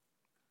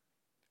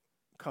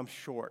come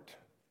short.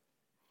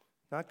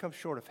 Not come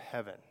short of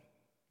heaven,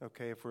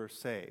 okay, if we're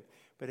saved.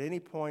 But at any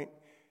point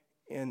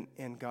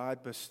in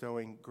God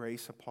bestowing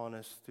grace upon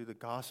us through the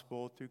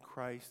gospel, through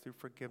Christ, through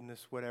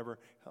forgiveness, whatever,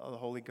 the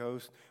Holy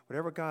Ghost,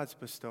 whatever God's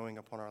bestowing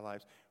upon our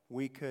lives,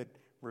 we could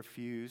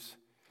refuse,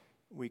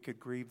 we could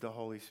grieve the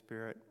Holy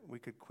Spirit, we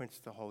could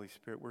quench the Holy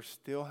Spirit. We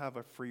still have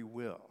a free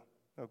will,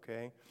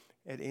 okay?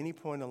 At any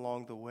point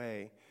along the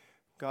way,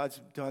 God's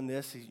done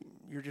this.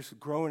 You're just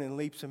growing in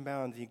leaps and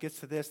bounds. He gets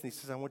to this, and he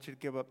says, I want you to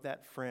give up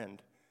that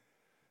friend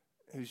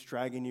who's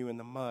dragging you in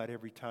the mud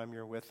every time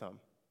you're with them,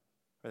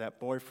 or that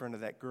boyfriend or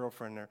that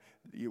girlfriend or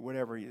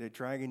whatever. They're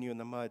dragging you in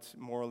the mud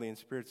morally and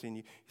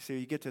spiritually. And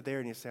you get to there,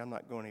 and you say, I'm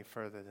not going any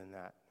further than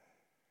that.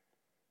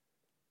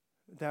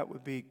 That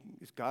would be,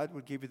 God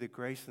would give you the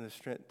grace and the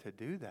strength to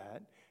do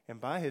that.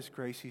 And by his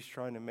grace, he's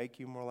trying to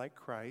make you more like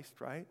Christ,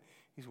 right?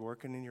 He's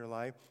working in your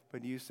life.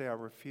 But you say, I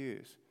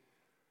refuse.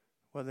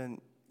 Well, then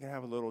you're going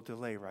to have a little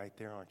delay right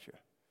there, aren't you?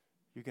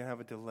 You're going to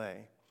have a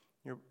delay.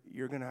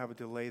 You're going to have a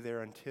delay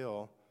there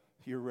until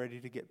you're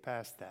ready to get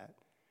past that.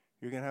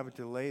 You're going to have a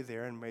delay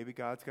there, and maybe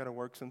God's got to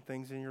work some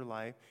things in your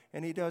life,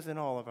 and he does in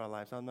all of our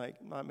lives. I'm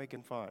not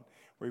making fun.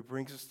 Where he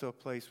brings us to a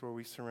place where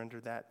we surrender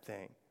that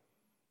thing.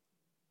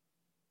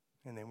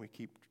 And then we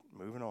keep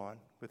moving on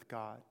with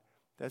God.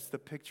 That's the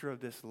picture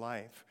of this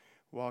life,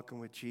 walking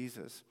with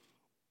Jesus.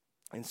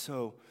 And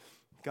so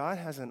God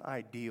has an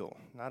ideal,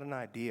 not an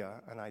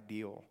idea, an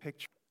ideal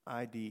picture.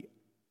 I-D-E-A-L,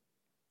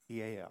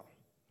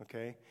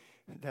 okay?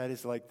 That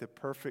is like the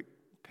perfect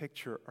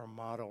picture or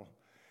model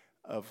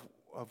of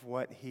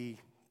what he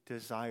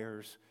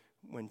desires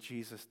when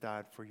Jesus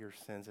died for your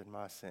sins and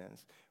my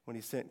sins, when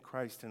he sent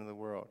Christ into the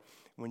world,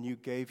 when you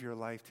gave your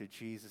life to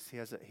Jesus.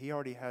 He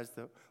already has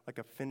like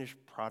a finished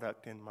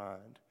product in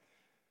mind.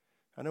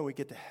 I know we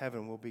get to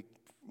heaven,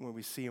 when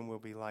we see him, we'll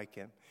be like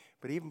him.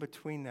 But even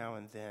between now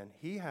and then,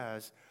 he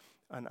has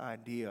an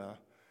ideal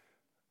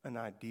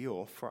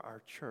for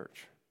our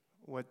church,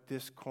 what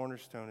this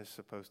cornerstone is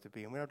supposed to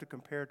be. And we don't have to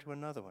compare it to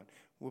another one.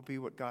 We'll be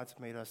what God's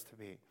made us to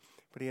be.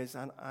 But he has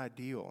an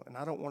ideal, and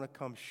I don't want to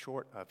come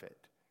short of it.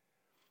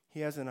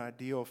 He has an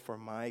ideal for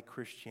my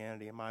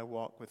Christianity and my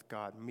walk with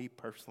God, me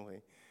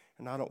personally,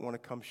 and I don't want to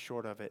come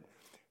short of it.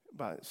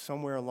 But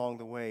somewhere along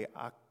the way,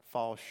 I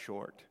fall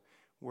short,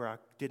 where I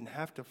didn't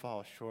have to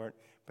fall short,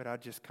 but I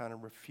just kind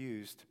of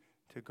refused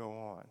to go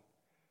on.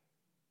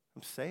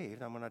 I'm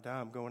saved. I'm going to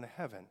die. I'm going to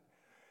heaven.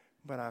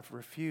 But I've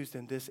refused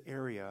in this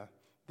area.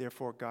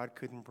 Therefore, God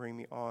couldn't bring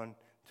me on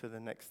to the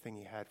next thing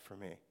he had for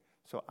me.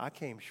 So I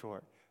came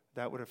short.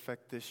 That would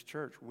affect this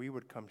church. We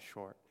would come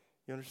short.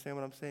 You understand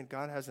what I'm saying?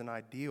 God has an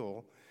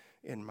ideal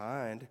in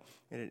mind,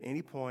 and at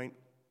any point,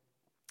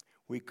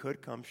 we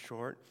could come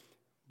short,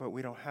 but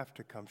we don't have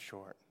to come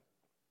short.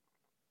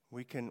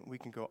 We can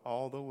go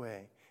all the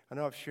way. I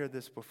know I've shared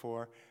this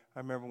before. I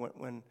remember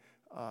when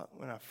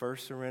I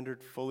first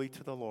surrendered fully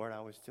to the Lord,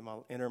 I was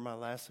enter my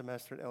last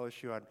semester at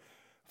LSU. I'd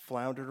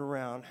floundered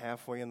around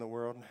halfway in the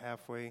world and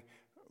halfway,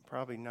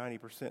 probably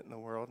 90% in the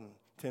world and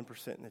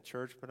 10% in the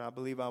church, but I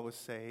believe I was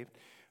saved.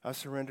 I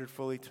surrendered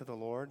fully to the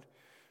Lord,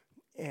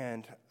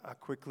 and I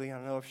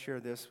know I've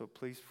shared this, so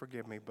please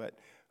forgive me, but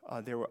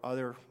there were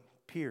other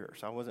peers.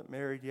 I wasn't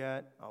married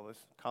yet. I was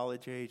a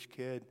college-age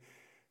kid.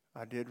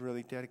 I did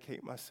really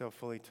dedicate myself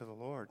fully to the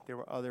Lord. There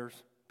were other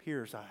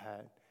peers I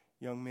had,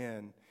 young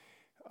men,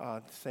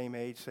 same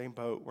age, same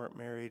boat, weren't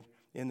married,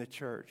 in the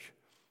church.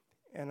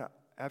 And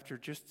after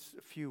just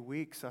a few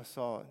weeks, I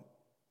saw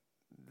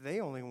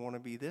they only want to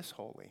be this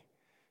holy.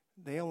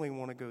 They only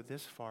want to go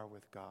this far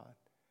with God.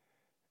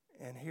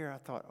 And here I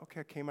thought,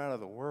 okay, I came out of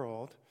the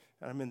world,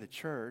 and I'm in the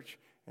church,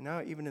 and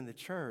now even in the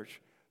church,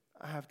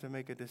 I have to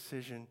make a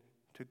decision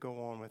to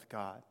go on with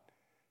God,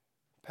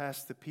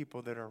 past the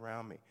people that are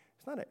around me.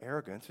 It's not an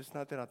arrogance. It's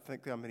not that I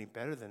think that I'm any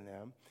better than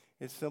them.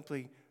 It's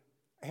simply,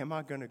 am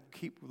I going to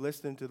keep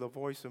listening to the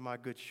voice of my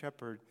good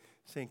shepherd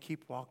saying,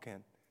 keep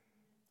walking?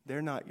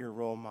 They're not your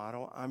role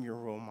model. I'm your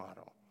role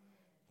model.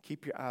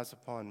 Keep your eyes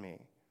upon me.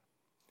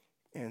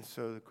 And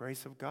so the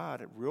grace of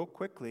God, real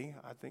quickly,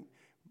 I think,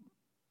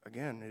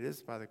 again, it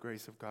is by the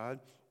grace of God.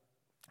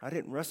 I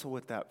didn't wrestle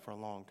with that for a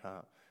long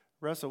time.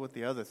 Wrestle with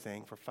the other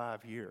thing for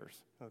 5 years,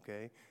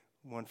 okay?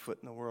 1 foot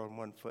in the world and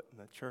 1 foot in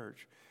the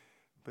church.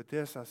 But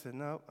this, I said,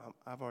 no,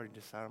 I've already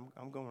decided.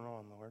 I'm going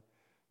on, Lord.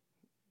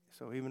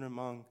 So even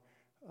among,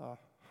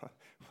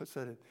 what's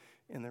that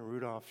in the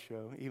Rudolph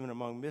show? Even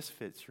among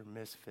misfits, you're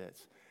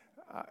misfits.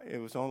 It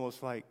was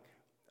almost like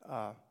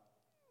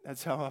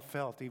that's how I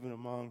felt. Even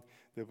among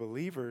the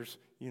believers,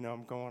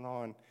 I'm going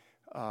on,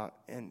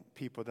 and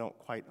people don't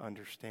quite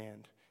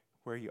understand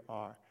where you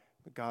are.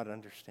 But God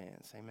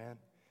understands, amen?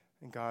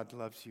 And God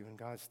loves you, and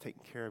God's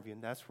taking care of you,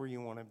 and that's where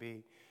you want to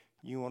be.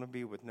 You want to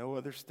be with no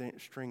other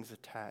strings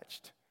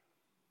attached,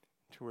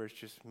 to where it's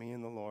just me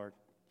and the Lord.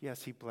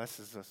 Yes, he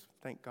blesses us.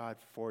 Thank God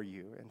for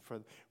you and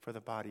for the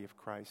body of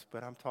Christ.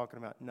 But I'm talking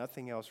about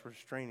nothing else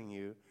restraining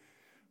you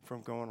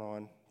from going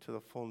on to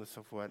the fullness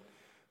of what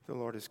the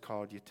Lord has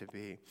called you to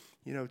be.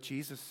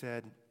 Jesus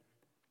said,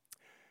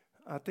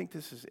 I think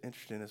this is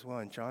interesting as well,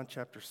 in John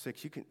chapter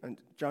 6,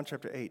 John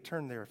chapter 8,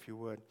 turn there if you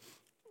would.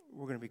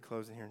 We're going to be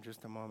closing here in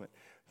just a moment.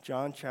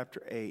 John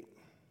chapter 8.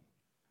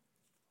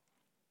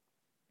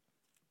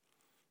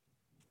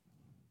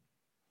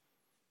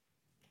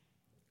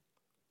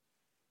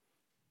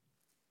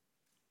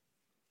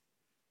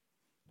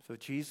 So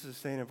Jesus is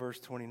saying in verse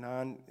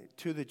 29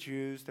 to the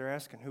Jews, they're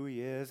asking who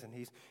he is, and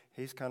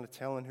he's kind of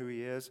telling who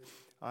he is.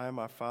 I and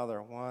my Father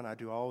are one. I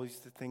do always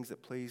the things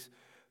that please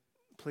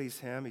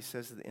him. He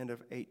says at the end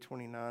of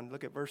 8:29.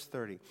 Look at verse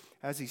 30.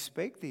 As he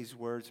spake these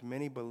words,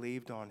 many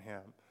believed on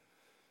him.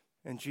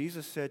 And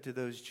Jesus said to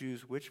those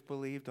Jews which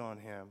believed on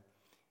him,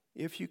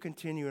 if you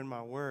continue in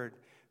my word,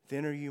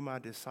 then are you my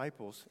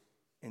disciples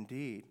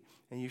indeed,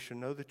 and you shall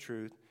know the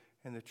truth,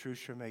 and the truth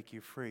shall make you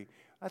free.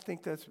 I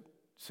think that's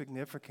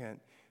significant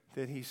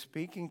that he's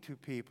speaking to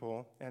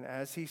people, and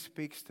as he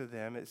speaks to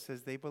them, it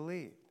says they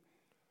believed.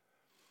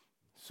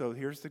 So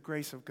here's the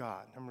grace of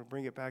God. I'm going to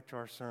bring it back to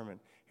our sermon.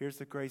 Here's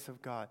the grace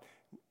of God.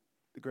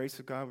 The grace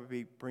of God would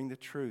be bring the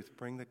truth,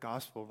 bring the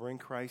gospel, bring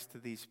Christ to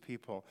these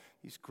people,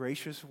 these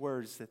gracious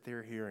words that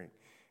they're hearing.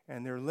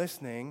 And they're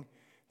listening.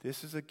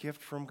 This is a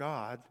gift from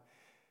God,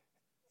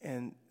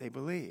 and they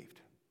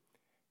believed.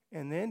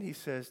 And then he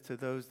says to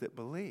those that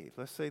believe,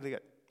 let's say they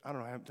got,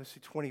 let's say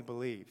 20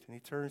 believed. And he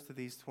turns to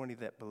these 20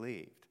 that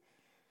believed.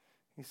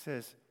 He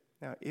says,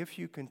 now if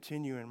you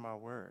continue in my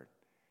word,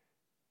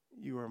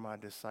 you are my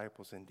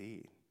disciples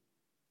indeed.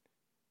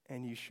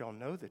 And you shall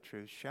know the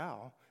truth,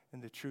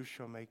 and the truth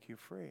shall make you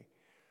free.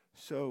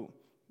 So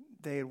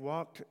they had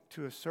walked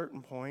to a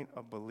certain point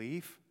of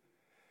belief,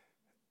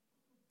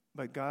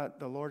 but God,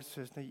 the Lord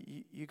says, no,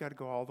 you got to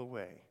go all the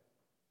way.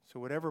 So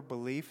whatever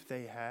belief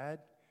they had,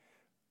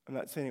 I'm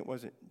not saying it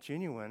wasn't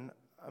genuine.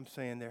 I'm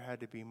saying there had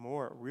to be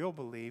more. Real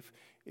belief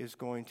is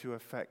going to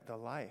affect the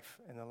life.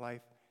 And the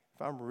life,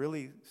 if I'm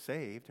really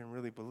saved and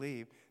really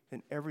believe,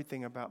 then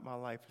everything about my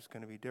life is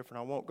going to be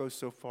different. I won't go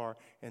so far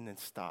and then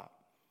stop.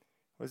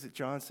 What does it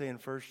John say in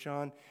 1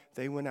 John?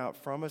 They went out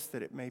from us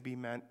that it may be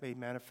made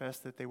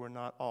manifest that they were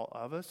not all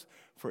of us.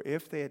 For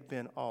if they had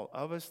been all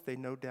of us, they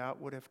no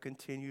doubt would have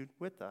continued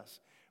with us.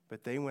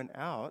 But they went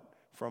out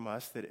from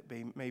us that it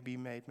may be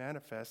made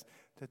manifest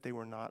that they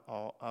were not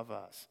all of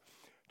us.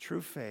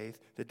 True faith,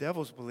 the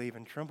devils believe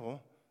and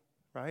tremble,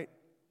 right?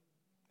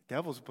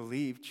 Devils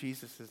believe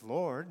Jesus is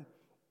Lord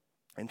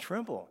and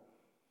tremble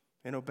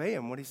and obey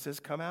him when he says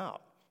come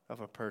out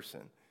of a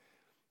person.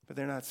 But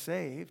they're not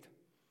saved.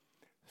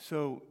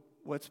 So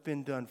what's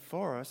been done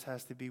for us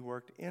has to be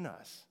worked in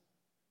us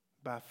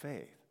by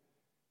faith.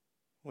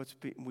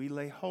 We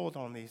lay hold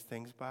on these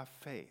things by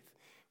faith.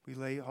 We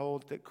lay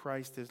hold that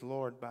Christ is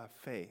Lord by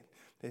faith,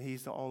 that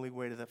he's the only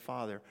way to the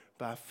Father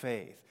by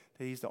faith,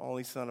 that he's the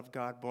only Son of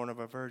God, born of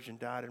a virgin,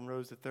 died and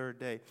rose the third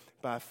day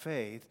by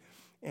faith.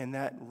 And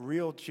that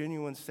real,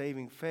 genuine,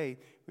 saving faith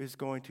is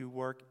going to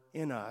work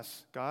in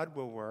us. God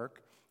will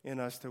work in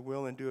us to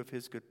will and do of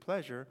his good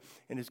pleasure.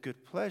 And his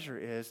good pleasure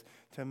is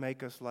to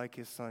make us like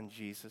his Son,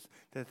 Jesus,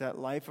 that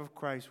life of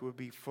Christ will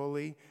be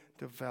fully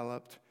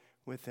developed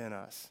within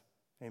us.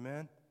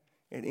 Amen?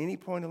 At any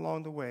point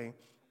along the way,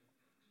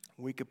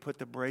 we could put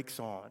the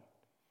brakes on.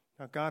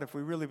 Now, God, if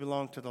we really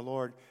belong to the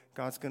Lord,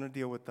 God's going to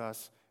deal with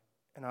us.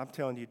 And I'm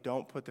telling you,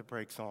 don't put the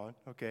brakes on,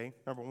 okay?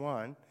 Number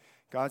one,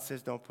 God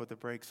says don't put the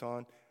brakes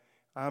on.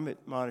 I'm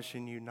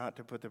admonishing you not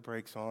to put the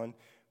brakes on.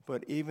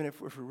 But even if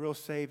we're real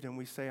saved and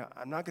we say,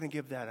 I'm not going to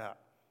give that up.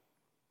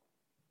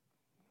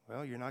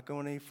 Well, you're not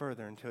going any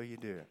further until you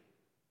do.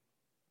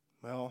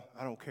 Well,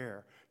 I don't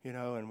care,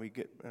 and we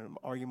get an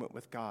argument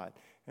with God.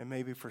 And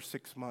maybe for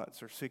 6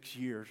 months or 6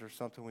 years or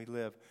something we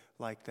live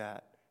like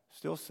that.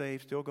 Still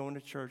saved, still going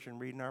to church and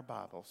reading our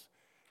Bibles,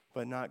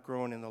 but not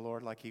growing in the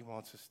Lord like he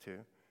wants us to.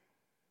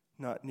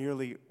 Not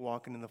nearly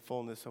walking in the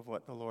fullness of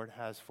what the Lord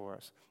has for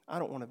us. I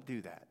don't want to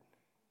do that.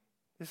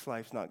 This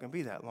life's not going to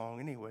be that long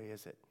anyway,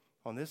 is it?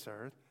 On this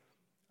earth.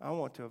 I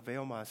want to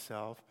avail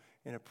myself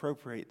and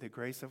appropriate the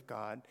grace of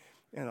God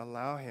and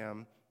allow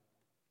him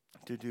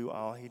to do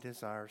all he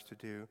desires to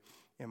do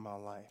in my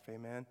life.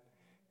 Amen?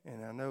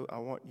 And I know I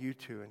want you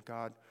to, and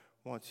God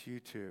wants you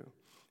to.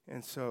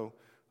 And so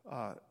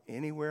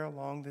anywhere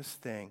along this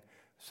thing,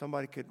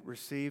 somebody could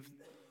receive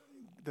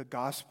the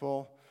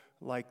gospel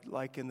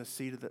like in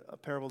the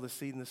parable of the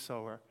seed and the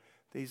sower.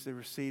 They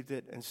received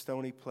it in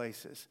stony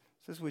places.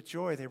 It says with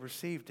joy they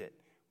received it.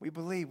 We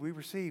believe, we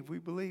receive. We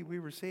believe, we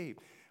receive.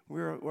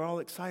 We're all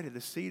excited.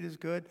 The seed is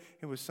good.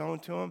 It was sown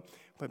to them.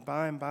 But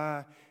by and by,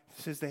 it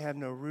says they have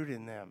no root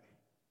in them.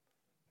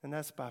 And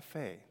that's by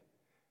faith.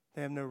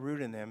 They have no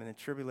root in them. And then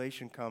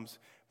tribulation comes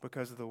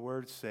because of the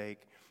word's sake.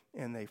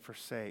 And they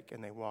forsake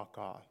and they walk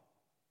off.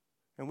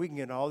 And we can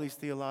get in all these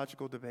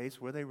theological debates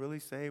where they really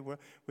say, well,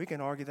 we can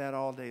argue that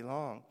all day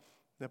long.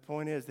 The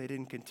point is they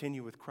didn't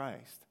continue with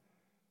Christ.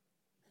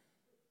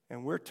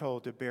 And we're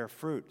told to bear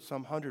fruit,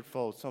 some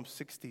 100-fold, some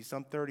 60,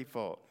 some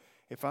 30-fold.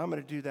 If I'm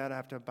going to do that, I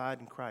have to abide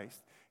in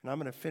Christ. And I'm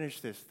going to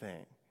finish this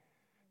thing.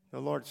 The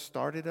Lord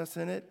started us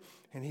in it,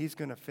 and he's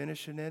going to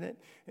finish it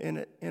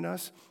in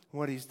us.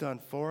 What he's done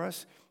for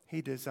us,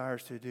 he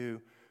desires to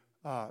do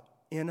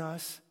in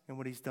us. And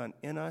what he's done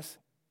in us,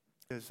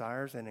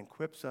 desires and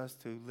equips us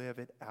to live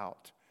it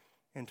out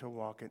and to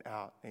walk it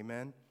out.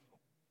 Amen?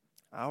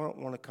 I don't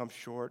want to come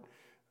short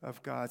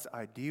of God's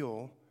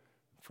ideal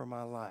for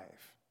my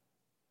life.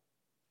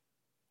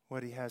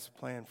 What he has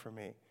planned for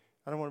me.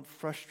 I don't want to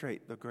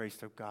frustrate the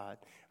grace of God.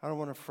 I don't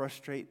want to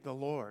frustrate the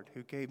Lord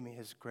who gave me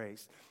his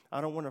grace.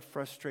 I don't want to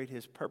frustrate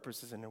his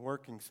purposes and the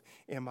workings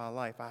in my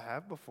life. I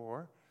have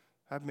before.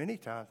 I have many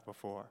times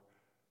before.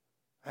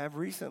 I have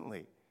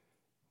recently.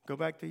 Go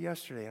back to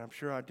yesterday, and I'm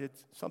sure I did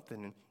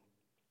something and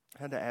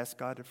had to ask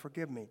God to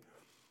forgive me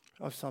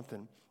of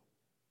something.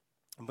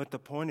 But the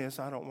point is,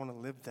 I don't want to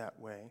live that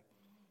way.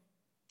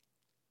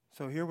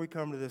 So here we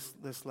come to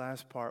this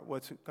last part.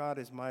 What God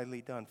has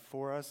mightily done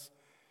for us,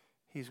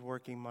 he's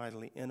working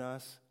mightily in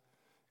us.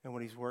 And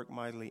when he's worked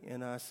mightily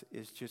in us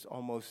is just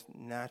almost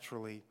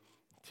naturally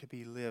to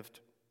be lived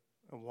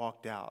and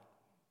walked out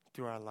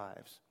through our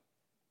lives.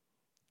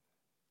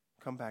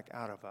 Come back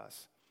out of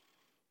us.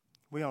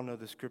 We all know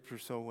the scripture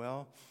so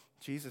well.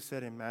 Jesus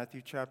said in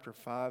Matthew chapter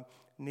 5,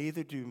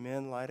 neither do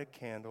men light a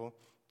candle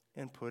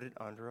and put it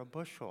under a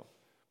bushel,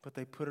 but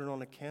they put it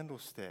on a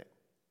candlestick.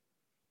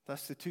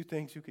 That's the two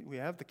things we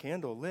have the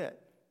candle lit.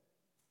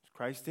 It's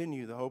Christ in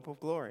you, the hope of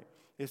glory.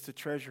 It's the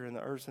treasure in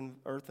the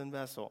earthen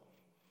vessel.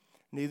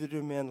 Neither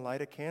do men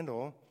light a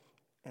candle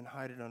and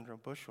hide it under a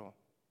bushel,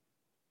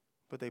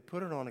 but they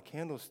put it on a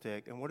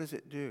candlestick. And what does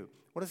it do?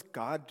 What does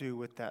God do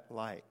with that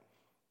light?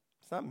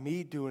 It's not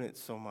me doing it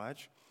so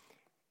much.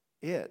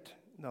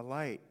 The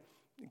light,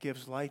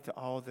 gives light to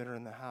all that are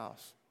in the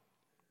house.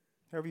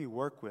 Whoever you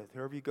work with,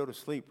 whoever you go to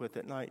sleep with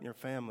at night in your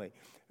family,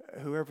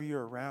 whoever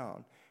you're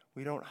around.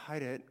 We don't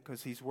hide it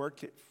because he's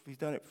worked it. He's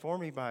done it for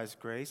me by his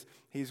grace.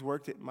 He's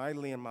worked it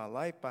mightily in my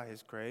life by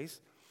his grace,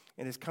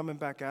 and it's coming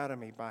back out of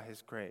me by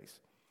his grace.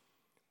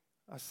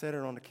 I set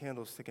it on the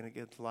candlestick, and it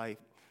gives light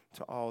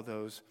to all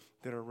those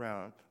that are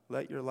around.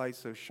 Let your light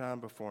so shine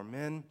before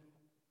men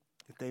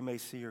that they may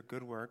see your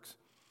good works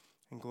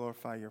and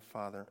glorify your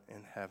Father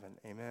in heaven.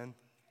 Amen.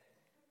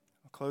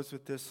 I'll close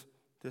with this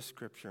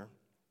scripture.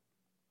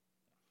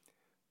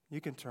 You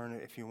can turn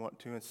it if you want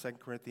to in 2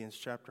 Corinthians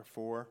chapter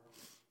 4.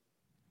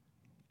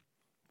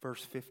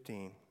 Verse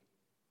 15.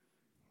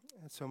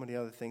 And so many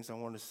other things I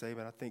want to say,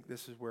 but I think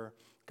this is where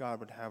God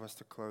would have us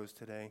to close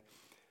today.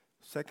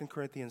 2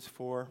 Corinthians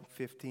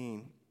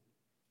 4:15.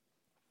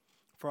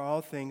 For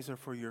all things are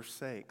for your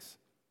sakes,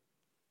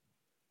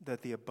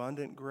 that the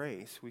abundant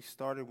grace, we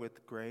started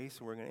with grace,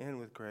 and we're going to end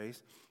with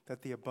grace,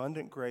 that the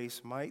abundant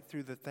grace might,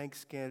 through the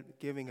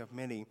thanksgiving of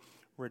many,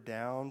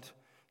 redound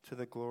to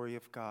the glory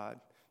of God.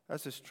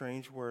 That's a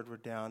strange word,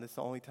 redound. It's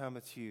the only time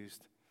it's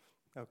used,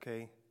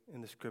 okay,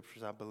 in the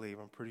scriptures, I believe.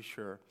 I'm pretty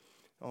sure.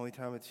 The only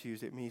time it's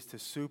used, it means to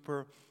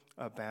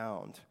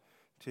superabound,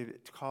 to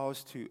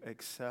cause to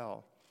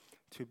excel,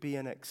 to be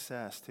in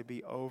excess, to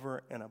be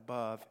over and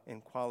above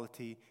in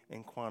quality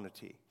and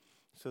quantity.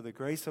 So the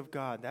grace of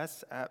God,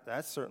 that's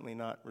certainly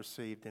not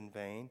received in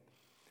vain.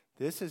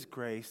 This is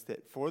grace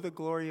that for the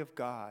glory of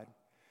God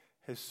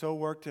has so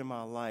worked in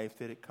my life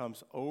that it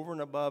comes over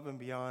and above and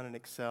beyond and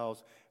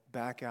excels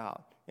back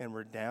out and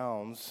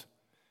redounds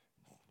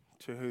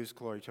to whose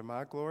glory? To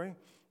my glory?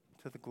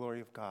 To the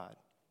glory of God.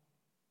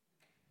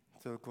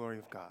 To the glory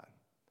of God.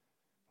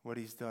 What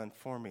he's done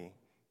for me,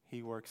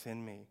 he works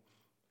in me.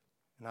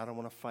 And I don't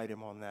want to fight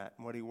him on that.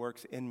 And what he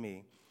works in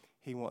me,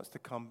 he wants to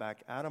come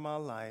back out of my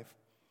life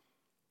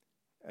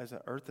as an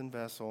earthen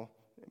vessel,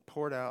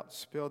 poured out,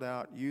 spilled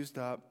out, used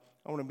up.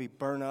 I want to be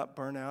burned up,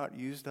 burnt out,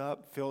 used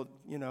up, filled,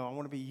 I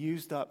want to be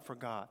used up for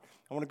God.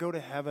 I want to go to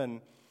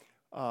heaven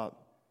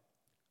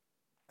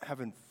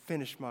having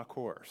finished my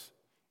course.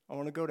 I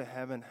want to go to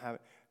heaven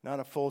not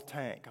a full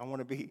tank. I want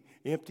to be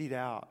emptied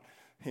out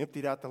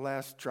the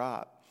last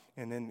drop,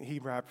 and then he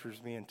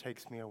raptures me and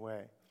takes me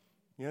away.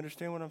 You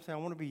understand what I'm saying?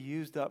 I want to be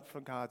used up for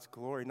God's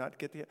glory, not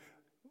get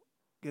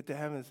to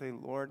heaven and say,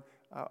 Lord,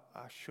 I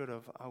should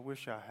have, I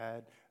wish I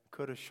had,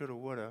 could have, should have,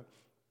 would have.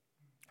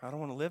 I don't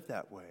want to live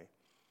that way.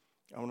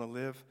 I want to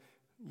live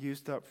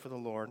used up for the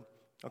Lord.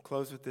 I'll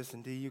close with this,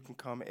 and D, you can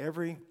come.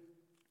 Every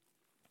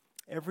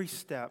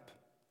step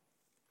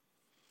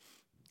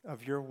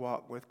of your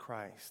walk with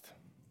Christ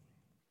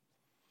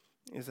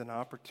is an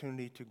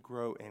opportunity to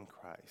grow in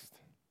Christ.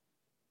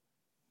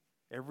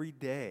 Every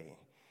day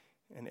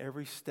and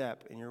every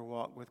step in your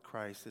walk with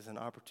Christ is an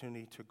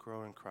opportunity to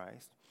grow in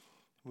Christ.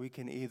 We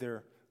can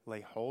either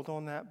lay hold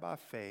on that by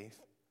faith,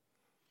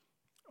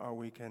 or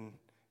we can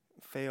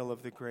fail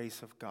of the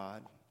grace of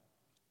God.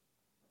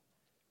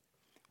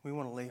 We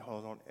want to lay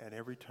hold on at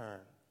every turn.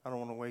 I don't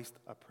want to waste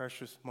a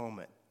precious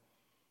moment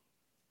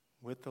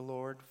with the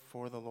Lord,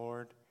 for the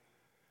Lord.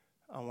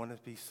 I want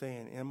to be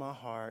saying in my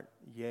heart,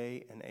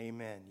 yea and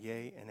amen,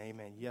 yea and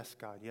amen. Yes,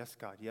 God, yes,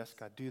 God, yes,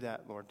 God. Do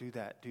that, Lord, do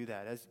that, do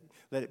that.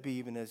 Let it be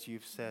even as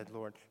you've said,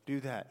 Lord. Do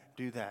that,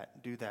 do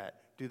that, do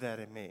that, do that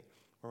in me.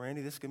 Well,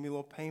 Randy, this is going to be a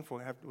little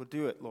painful. Well,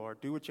 do it,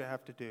 Lord. Do what you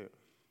have to do.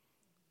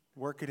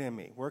 Work it in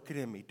me. Work it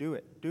in me. Do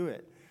it. Do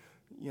it.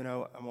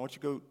 I want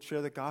you to go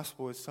share the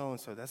gospel with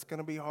so-and-so. That's going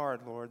to be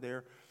hard, Lord.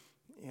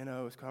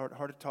 It's hard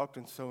to talk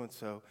to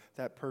so-and-so,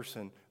 that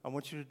person. I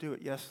want you to do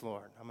it. Yes,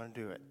 Lord. I'm going to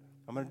do it.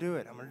 I'm going to do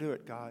it. I'm going to do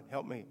it, God.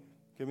 Help me.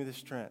 Give me the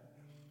strength.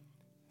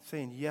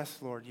 Saying, yes,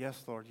 Lord,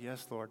 yes, Lord,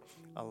 yes, Lord.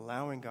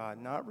 Allowing God,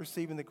 not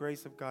receiving the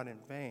grace of God in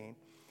vain,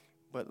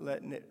 but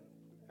letting it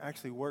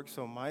actually work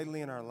so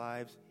mightily in our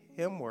lives,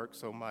 him work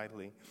so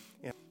mightily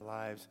in our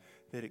lives,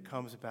 that it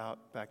comes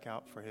back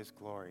out for his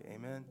glory.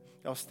 Amen?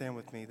 Y'all stand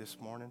with me this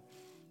morning.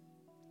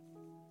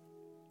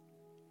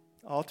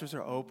 Altars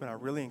are open. I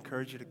really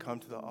encourage you to come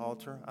to the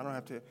altar. I don't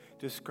have to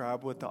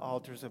describe what the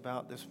altar's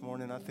about this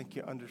morning. I think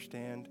you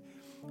understand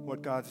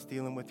what God's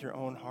dealing with your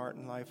own heart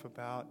and life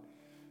about.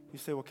 You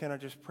say, well, can I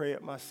just pray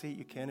at my seat?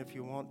 You can if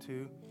you want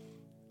to.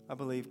 I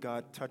believe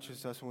God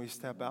touches us when we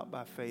step out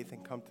by faith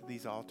and come to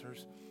these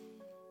altars.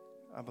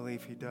 I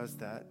believe he does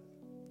that.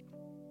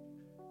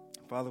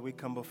 Father, we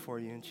come before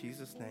you in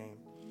Jesus' name.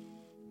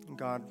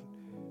 God,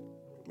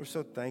 we're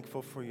so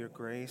thankful for your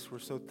grace. We're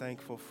so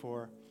thankful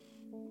for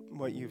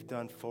what you've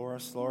done for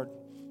us, Lord.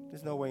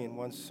 There's no way in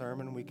one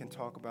sermon we can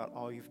talk about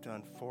all you've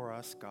done for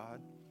us,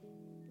 God.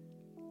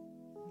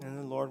 And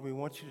then, Lord, we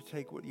want you to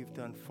take what you've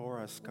done for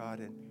us, God,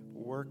 and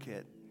work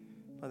it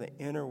by the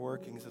inner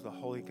workings of the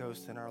Holy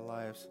Ghost in our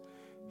lives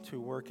to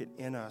work it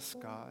in us,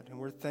 God. And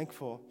we're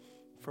thankful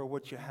for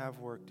what you have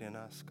worked in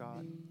us,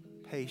 God.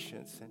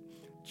 Patience and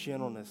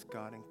gentleness,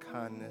 God, and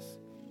kindness,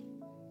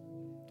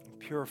 and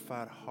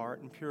purified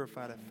heart and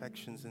purified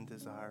affections and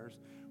desires.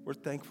 We're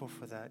thankful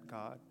for that,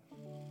 God.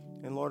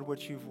 And Lord,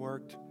 what you've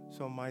worked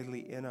so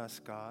mightily in us,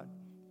 God,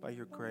 by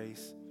your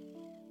grace,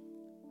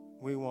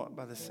 we want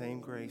by the same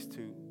grace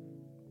to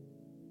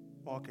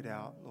walk it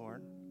out,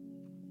 Lord.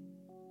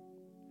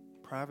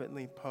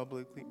 Privately,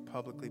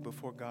 publicly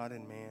before God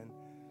and man.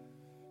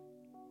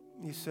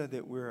 You said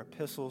that we're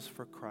epistles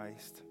for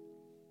Christ,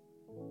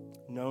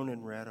 known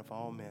and read of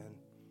all men.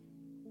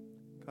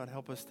 God,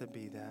 help us to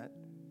be that.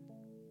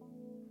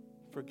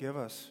 Forgive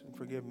us and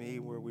forgive me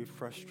where we've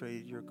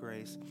frustrated your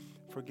grace.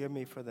 Forgive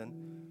me for the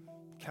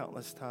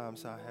countless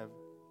times I have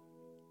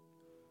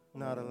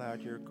not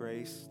allowed your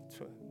grace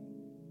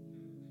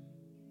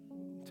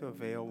to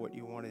avail what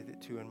you wanted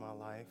it to in my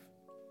life.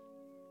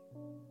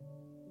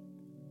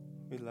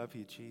 We love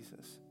you,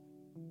 Jesus.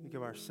 We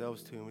give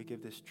ourselves to you, and we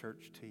give this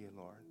church to you,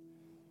 Lord.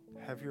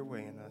 Have your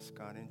way in us,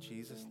 God, in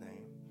Jesus'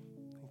 name.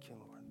 Thank you,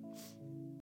 Lord.